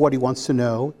content of what he wants to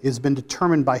know has been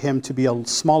determined by him to be a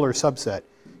smaller subset.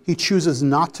 He chooses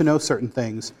not to know certain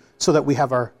things so that we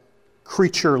have our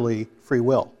creaturely free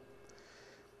will.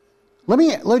 Let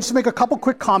me just make a couple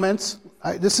quick comments.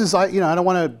 I don't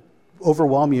want to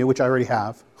overwhelm you, which I already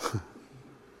have.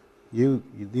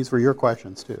 These were your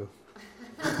questions too.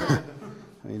 I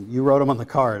mean, you wrote them on the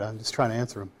card. I'm just trying to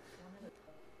answer them.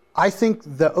 I think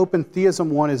the open theism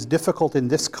one is difficult in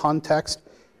this context.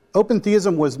 Open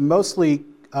theism was mostly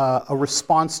a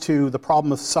response to the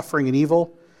problem of suffering and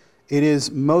evil. It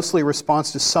is mostly a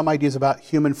response to some ideas about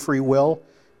human free will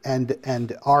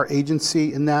and our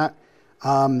agency in that.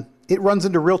 it runs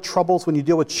into real troubles when you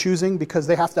deal with choosing, because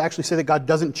they have to actually say that God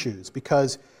doesn't choose.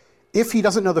 Because if he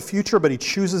doesn't know the future, but he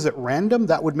chooses at random,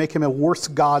 that would make him a worse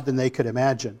God than they could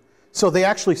imagine. So they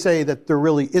actually say that there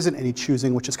really isn't any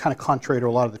choosing, which is kind of contrary to a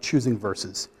lot of the choosing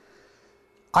verses.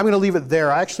 I'm going to leave it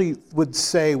there. I actually would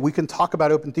say we can talk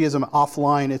about open theism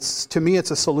offline. To me,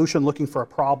 it's a solution looking for a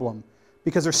problem,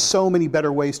 because there's so many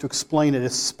better ways to explain it,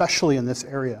 especially in this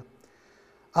area.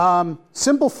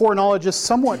 Simple foreknowledge is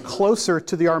somewhat closer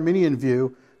to the Arminian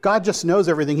view. God just knows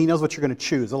everything. He knows what you're going to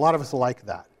choose. A lot of us like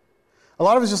that. A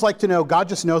lot of us just like to know God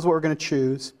just knows what we're going to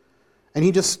choose. And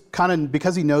he just kind of,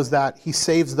 because he knows that, he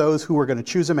saves those who are going to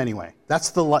choose him anyway. That's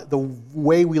the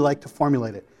way we like to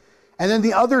formulate it. And then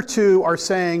the other two are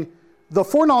saying the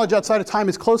foreknowledge outside of time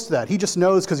is close to that. He just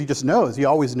knows because he just knows. He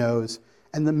always knows.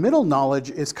 And the middle knowledge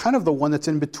is kind of the one that's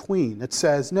in between. It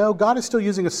says, no, God is still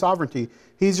using his sovereignty.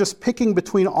 He's just picking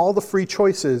between all the free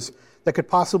choices that could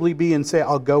possibly be and say,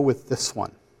 I'll go with this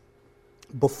one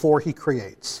before he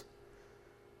creates.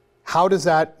 How does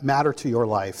that matter to your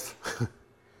life?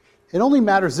 It only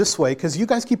matters this way, because you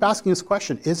guys keep asking this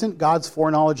question. Isn't God's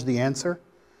foreknowledge the answer?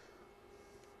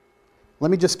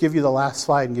 Let me just give you the last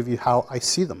slide and give you how I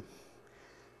see them.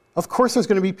 Of course, there's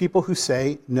going to be people who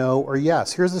say no or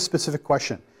yes. Here's the specific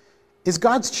question. Is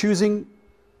God's choosing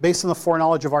based on the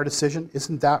foreknowledge of our decision?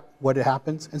 Isn't that what it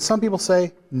happens? And some people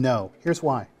say no. Here's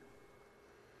why.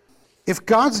 If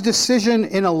God's decision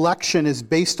in election is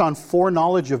based on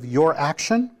foreknowledge of your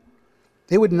action,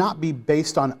 it would not be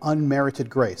based on unmerited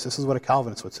grace. This is what a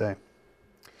Calvinist would say.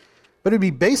 But it would be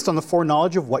based on the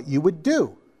foreknowledge of what you would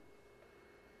do.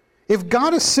 If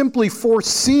God is simply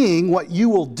foreseeing what you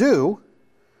will do,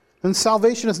 then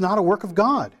salvation is not a work of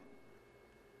God.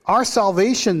 Our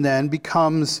salvation then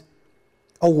becomes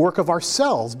a work of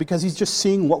ourselves, because he's just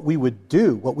seeing what we would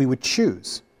do, what we would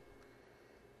choose.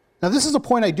 Now, this is a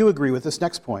point I do agree with, this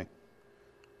next point.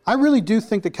 I really do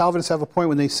think that Calvinists have a point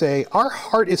when they say our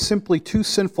heart is simply too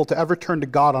sinful to ever turn to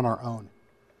God on our own.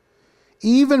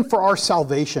 Even for our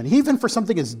salvation, even for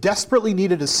something as desperately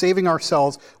needed as saving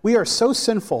ourselves, we are so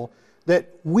sinful that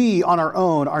we on our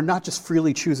own are not just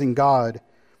freely choosing God.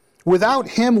 Without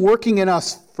him working in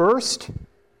us first,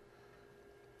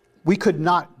 we could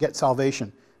not get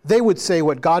salvation. They would say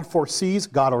what God foresees,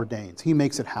 God ordains. He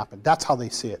makes it happen. That's how they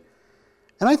see it.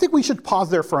 And I think we should pause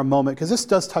there for a moment, because this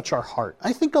does touch our heart.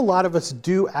 I think a lot of us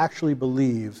do actually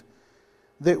believe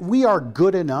that we are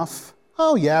good enough.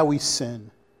 Oh yeah, we sin.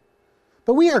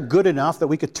 But we are good enough that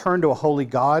we could turn to a holy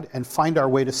God and find our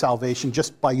way to salvation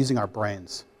just by using our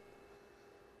brains.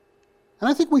 And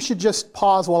I think we should just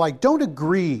pause. While I don't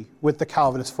agree with the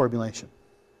Calvinist formulation,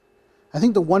 I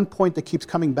think the one point that keeps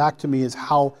coming back to me is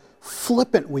how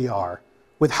flippant we are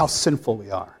with how sinful we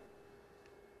are.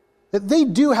 That they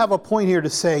do have a point here to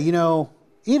say,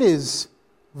 it is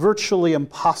virtually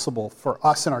impossible for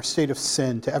us in our state of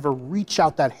sin to ever reach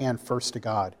out that hand first to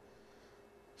God.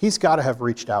 He's got to have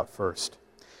reached out first.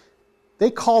 They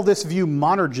call this view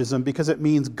monergism because it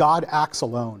means God acts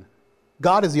alone.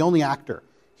 God is the only actor.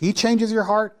 He changes your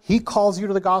heart. He calls you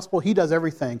to the gospel. He does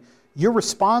everything. Your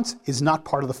response is not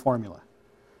part of the formula.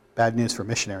 Bad news for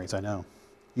missionaries, I know.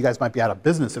 You guys might be out of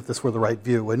business if this were the right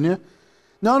view, wouldn't you?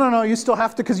 No, you still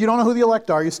have to, because you don't know who the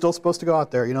elect are. You're still supposed to go out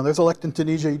there. There's elect in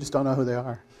Tunisia, you just don't know who they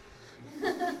are.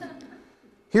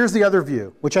 Here's the other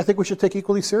view, which I think we should take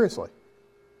equally seriously.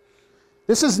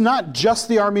 This is not just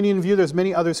the Arminian view. There's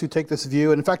many others who take this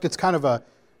view. And in fact, it's kind of a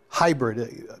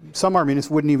hybrid. Some Arminians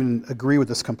wouldn't even agree with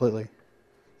this completely.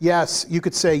 Yes, you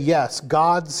could say, yes,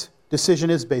 God's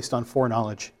decision is based on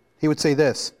foreknowledge. He would say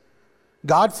this: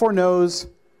 God foreknows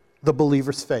the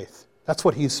believer's faith. That's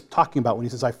what he's talking about when he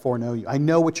says, I foreknow you. I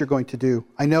know what you're going to do.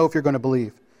 I know if you're going to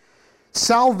believe.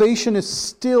 Salvation is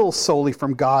still solely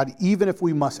from God, even if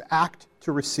we must act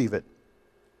to receive it.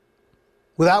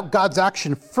 Without God's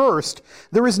action first,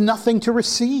 there is nothing to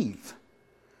receive.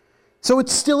 So it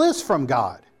still is from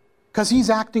God, because he's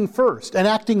acting first, and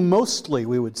acting mostly,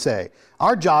 we would say.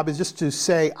 Our job is just to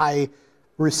say, I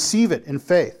receive it in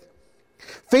faith.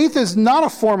 Faith is not a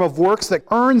form of works that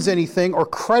earns anything or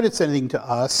credits anything to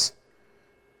us.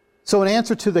 So in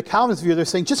answer to the Calvinist view, they're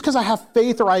saying, just because I have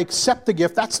faith or I accept the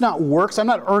gift, that's not works. I'm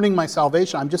not earning my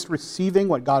salvation. I'm just receiving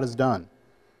what God has done.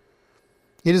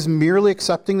 It is merely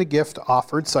accepting the gift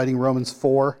offered, citing Romans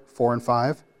 4:4 and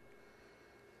 5.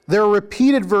 There are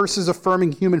repeated verses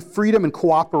affirming human freedom and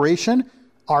cooperation,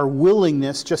 our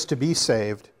willingness just to be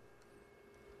saved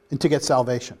and to get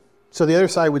salvation. So the other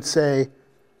side would say,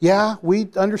 yeah, we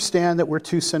understand that we're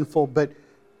too sinful, but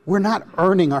we're not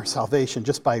earning our salvation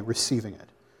just by receiving it.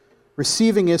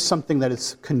 Receiving is something that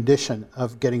is condition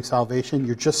of getting salvation.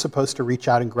 You're just supposed to reach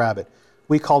out and grab it.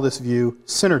 we call this view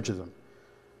synergism,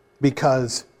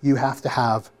 because you have to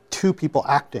have two people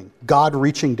acting, God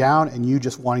reaching down and you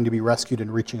just wanting to be rescued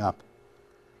and reaching up.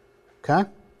 Okay?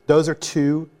 Those are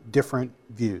two different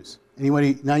views.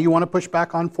 Anybody, now you want to push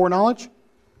back on foreknowledge?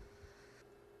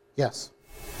 Yes.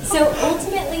 So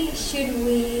ultimately, should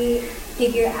we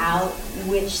figure out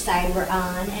which side we're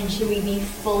on, and should we be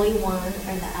fully one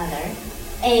or the other?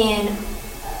 And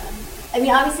I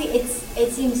mean, obviously,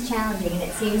 it seems challenging, and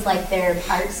it seems like there are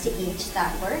parts to each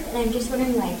that work. And I'm just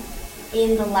wondering, like,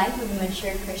 in the life of a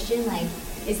mature Christian, like,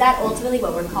 is that ultimately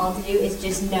what we're called to do? Is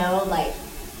just know, like,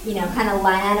 you know, kind of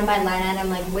line item by line item,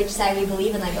 like which side we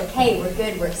believe in, like, okay, we're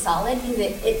good, we're solid, because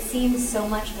it seems so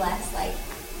much less like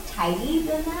tidy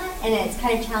than that, and it's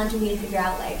kind of challenging me to figure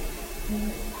out, like,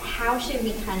 how should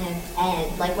we kind of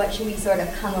end, like, what should we sort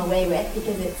of come away with,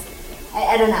 because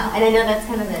I don't know, and I know that's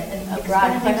kind of a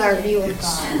broad question. Our view of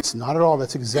God. It's not at all.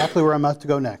 That's exactly where I'm about to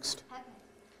go next.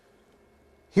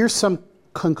 Here's some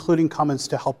concluding comments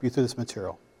to help you through this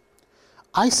material.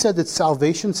 I said that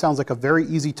salvation sounds like a very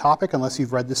easy topic unless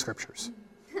you've read the scriptures.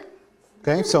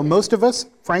 Okay, so most of us,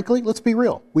 frankly, let's be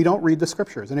real, we don't read the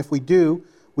scriptures. And if we do,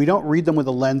 we don't read them with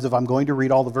a lens of I'm going to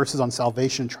read all the verses on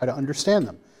salvation and try to understand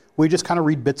them. We just kind of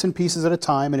read bits and pieces at a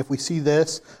time, and if we see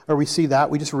this or we see that,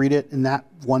 we just read it in that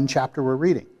one chapter we're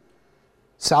reading.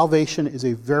 Salvation is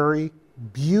a very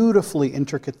beautifully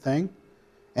intricate thing,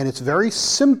 and it's very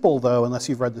simple, though, unless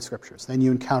you've read the scriptures. Then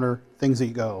you encounter things that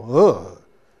you go, ugh,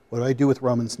 what do I do with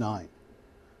Romans 9?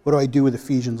 What do I do with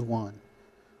Ephesians 1?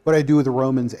 What do I do with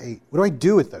Romans 8? What do I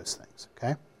do with those things,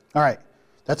 okay? All right,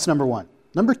 that's number one.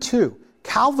 Number two,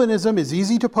 Calvinism is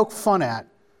easy to poke fun at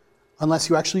unless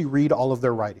you actually read all of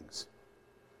their writings.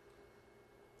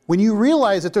 When you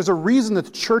realize that there's a reason that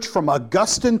the church from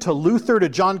Augustine to Luther to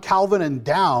John Calvin and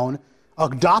down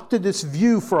adopted this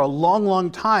view for a long, long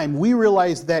time, we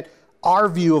realize that our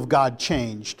view of God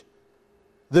changed.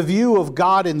 The view of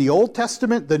God in the Old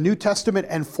Testament, the New Testament,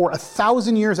 and for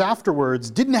 1,000 years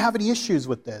afterwards didn't have any issues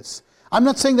with this. I'm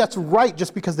not saying that's right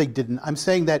just because they didn't. I'm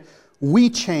saying that we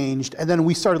changed, and then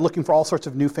we started looking for all sorts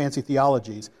of new fancy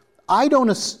theologies. I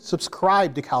don't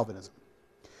subscribe to Calvinism.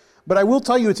 But I will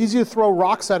tell you, it's easy to throw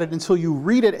rocks at it until you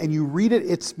read it, and you read it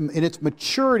in its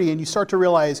maturity, and you start to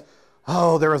realize,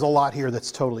 oh, there is a lot here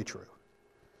that's totally true.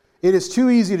 It is too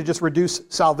easy to just reduce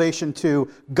salvation to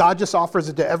God just offers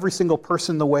it to every single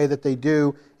person the way that they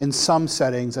do in some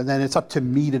settings, and then it's up to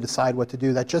me to decide what to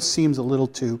do. That just seems a little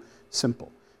too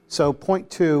simple. So point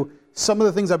two, some of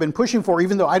the things I've been pushing for,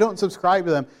 even though I don't subscribe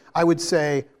to them, I would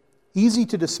say easy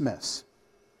to dismiss.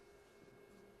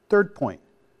 Third point,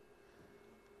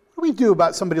 what do we do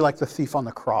about somebody like the thief on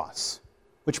the cross?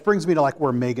 Which brings me to like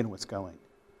where Megan was going.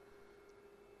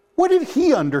 What did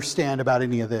he understand about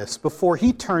any of this before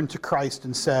he turned to Christ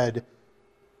and said,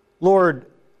 Lord,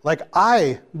 like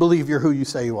I believe you're who you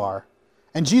say you are.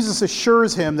 And Jesus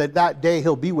assures him that that day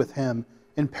he'll be with him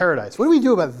in paradise. What do we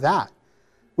do about that?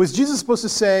 Was Jesus supposed to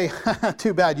say,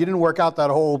 too bad, you didn't work out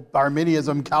that whole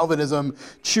Arminianism, Calvinism,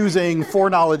 choosing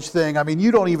foreknowledge thing. I mean,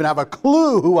 you don't even have a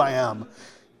clue who I am.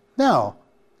 No,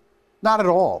 not at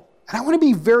all. And I want to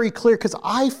be very clear because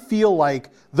I feel like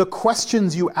the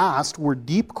questions you asked were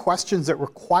deep questions that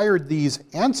required these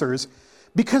answers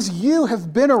because you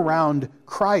have been around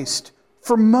Christ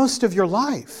for most of your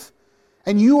life.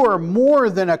 And you are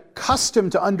more than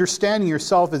accustomed to understanding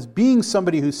yourself as being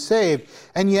somebody who's saved.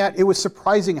 And yet it was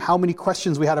surprising how many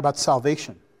questions we had about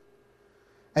salvation.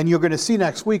 And you're going to see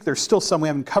next week, there's still some we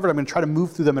haven't covered. I'm going to try to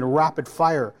move through them in rapid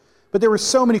fire. But there were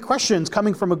so many questions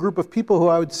coming from a group of people who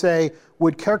I would say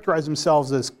would characterize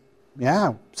themselves as,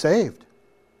 yeah, saved.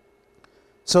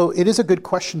 So it is a good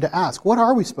question to ask. What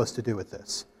are we supposed to do with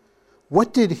this?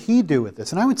 What did he do with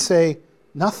this? And I would say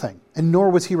nothing, and nor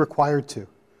was he required to.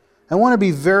 I want to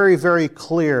be very, very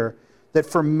clear that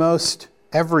for most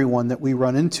everyone that we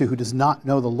run into who does not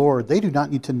know the Lord, they do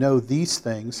not need to know these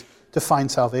things to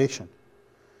find salvation.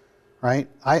 Right?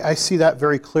 I see that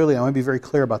very clearly. I want to be very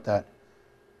clear about that.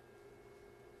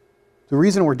 The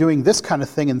reason we're doing this kind of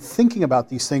thing and thinking about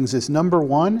these things is, number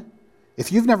one, if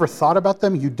you've never thought about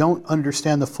them, you don't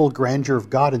understand the full grandeur of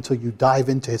God until you dive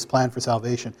into his plan for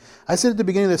salvation. I said at the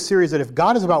beginning of this series that if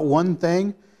God is about one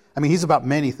thing, I mean, he's about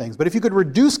many things, but if you could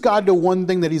reduce God to one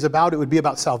thing that he's about, it would be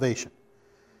about salvation.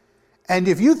 And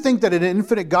if you think that an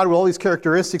infinite God with all these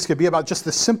characteristics could be about just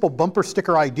the simple bumper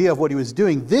sticker idea of what he was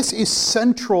doing, this is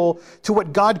central to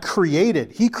what God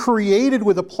created. He created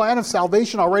with a plan of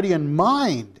salvation already in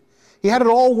mind. He had it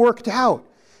all worked out.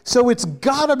 So it's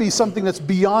got to be something that's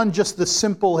beyond just the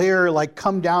simple here, like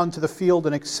come down to the field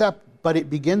and accept, but it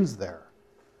begins there.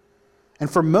 And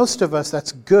for most of us,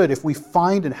 that's good if we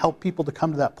find and help people to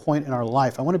come to that point in our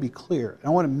life. I want to be clear. I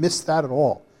don't want to miss that at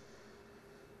all.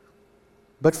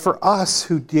 But for us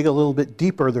who dig a little bit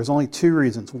deeper, there's only two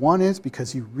reasons. One is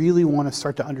because you really want to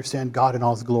start to understand God in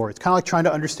all His glory. It's kind of like trying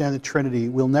to understand the Trinity.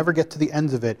 We'll never get to the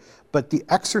ends of it, but the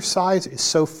exercise is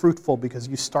so fruitful because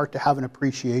you start to have an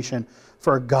appreciation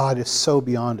for a God is so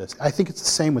beyond us. I think it's the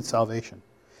same with salvation.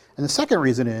 And the second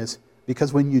reason is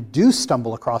because when you do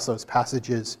stumble across those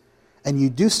passages and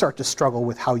you do start to struggle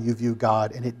with how you view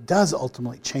God, and it does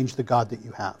ultimately change the God that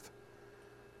you have.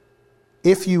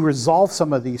 If you resolve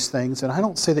some of these things, and I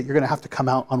don't say that you're going to have to come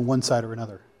out on one side or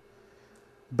another,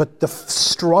 but the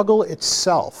struggle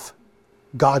itself,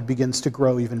 God begins to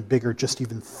grow even bigger, just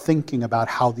even thinking about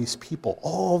how these people,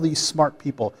 all these smart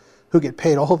people who get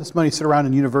paid all this money, sit around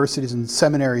in universities and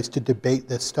seminaries to debate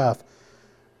this stuff,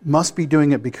 must be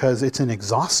doing it because it's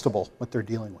inexhaustible what they're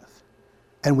dealing with.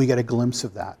 And we get a glimpse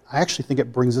of that. I actually think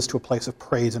it brings us to a place of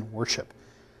praise and worship.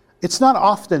 It's not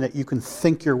often that you can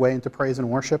think your way into praise and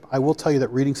worship. I will tell you that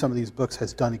reading some of these books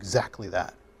has done exactly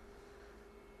that.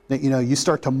 That, you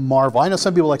start to marvel. I know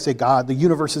some people like to say, God, the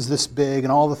universe is this big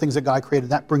and all the things that God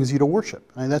created, that brings you to worship.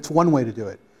 I mean, that's one way to do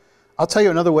it. I'll tell you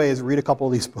another way is read a couple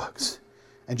of these books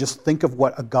and just think of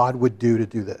what a God would do to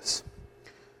do this.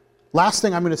 Last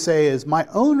thing I'm going to say is my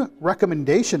own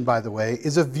recommendation, by the way,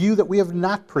 is a view that we have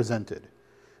not presented.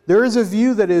 There is a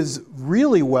view that is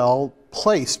really well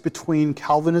placed between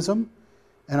Calvinism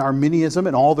and Arminianism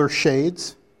and all their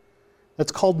shades.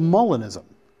 That's called Molinism.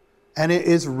 And it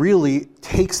is really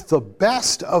takes the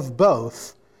best of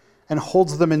both and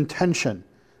holds them in tension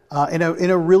in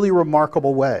a really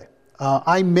remarkable way.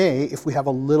 I may, if we have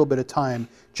a little bit of time,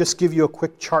 just give you a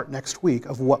quick chart next week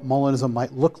of what Molinism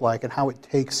might look like and how it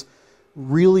takes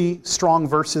really strong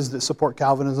verses that support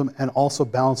Calvinism and also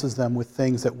balances them with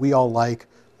things that we all like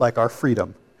our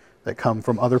freedom that come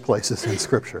from other places in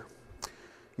Scripture.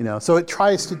 So it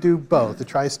tries to do both. It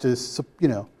tries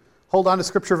to, hold on to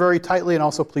Scripture very tightly and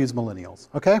also please millennials.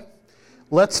 Okay?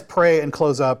 Let's pray and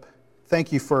close up.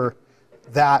 Thank you for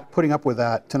that, putting up with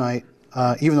that tonight.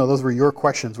 Even though those were your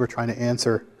questions we're trying to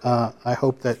answer, I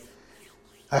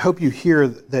hope you hear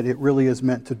that it really is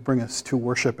meant to bring us to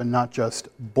worship and not just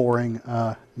boring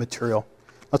material.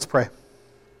 Let's pray.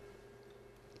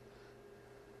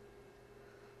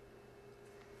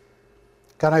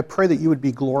 God, I pray that you would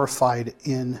be glorified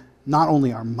in not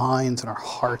only our minds and our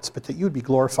hearts, but that you would be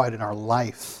glorified in our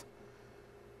life.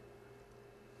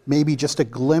 Maybe just a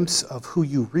glimpse of who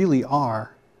you really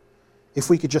are,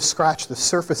 if we could just scratch the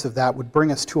surface of that, would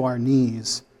bring us to our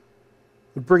knees,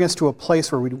 would bring us to a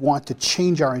place where we'd want to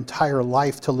change our entire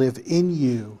life to live in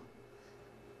you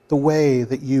the way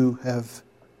that you have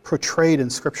portrayed in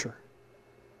Scripture.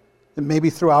 That maybe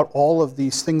throughout all of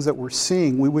these things that we're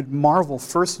seeing, we would marvel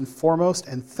first and foremost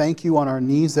and thank you on our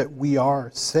knees that we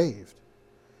are saved.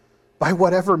 By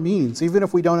whatever means, even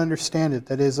if we don't understand it,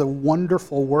 that is a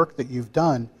wonderful work that you've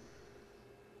done,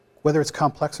 whether it's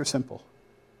complex or simple.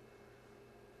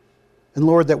 And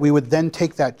Lord, that we would then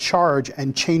take that charge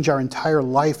and change our entire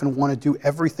life and want to do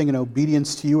everything in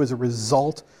obedience to you as a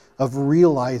result of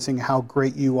realizing how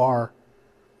great you are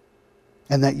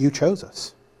and that you chose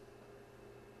us.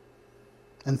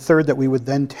 And third, that we would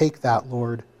then take that,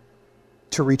 Lord,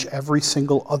 to reach every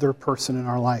single other person in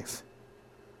our life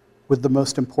with the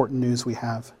most important news we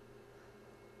have.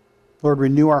 Lord,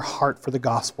 renew our heart for the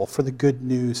gospel, for the good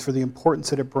news, for the importance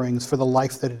that it brings, for the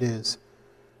life that it is.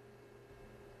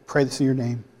 Pray this in your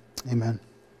name. Amen.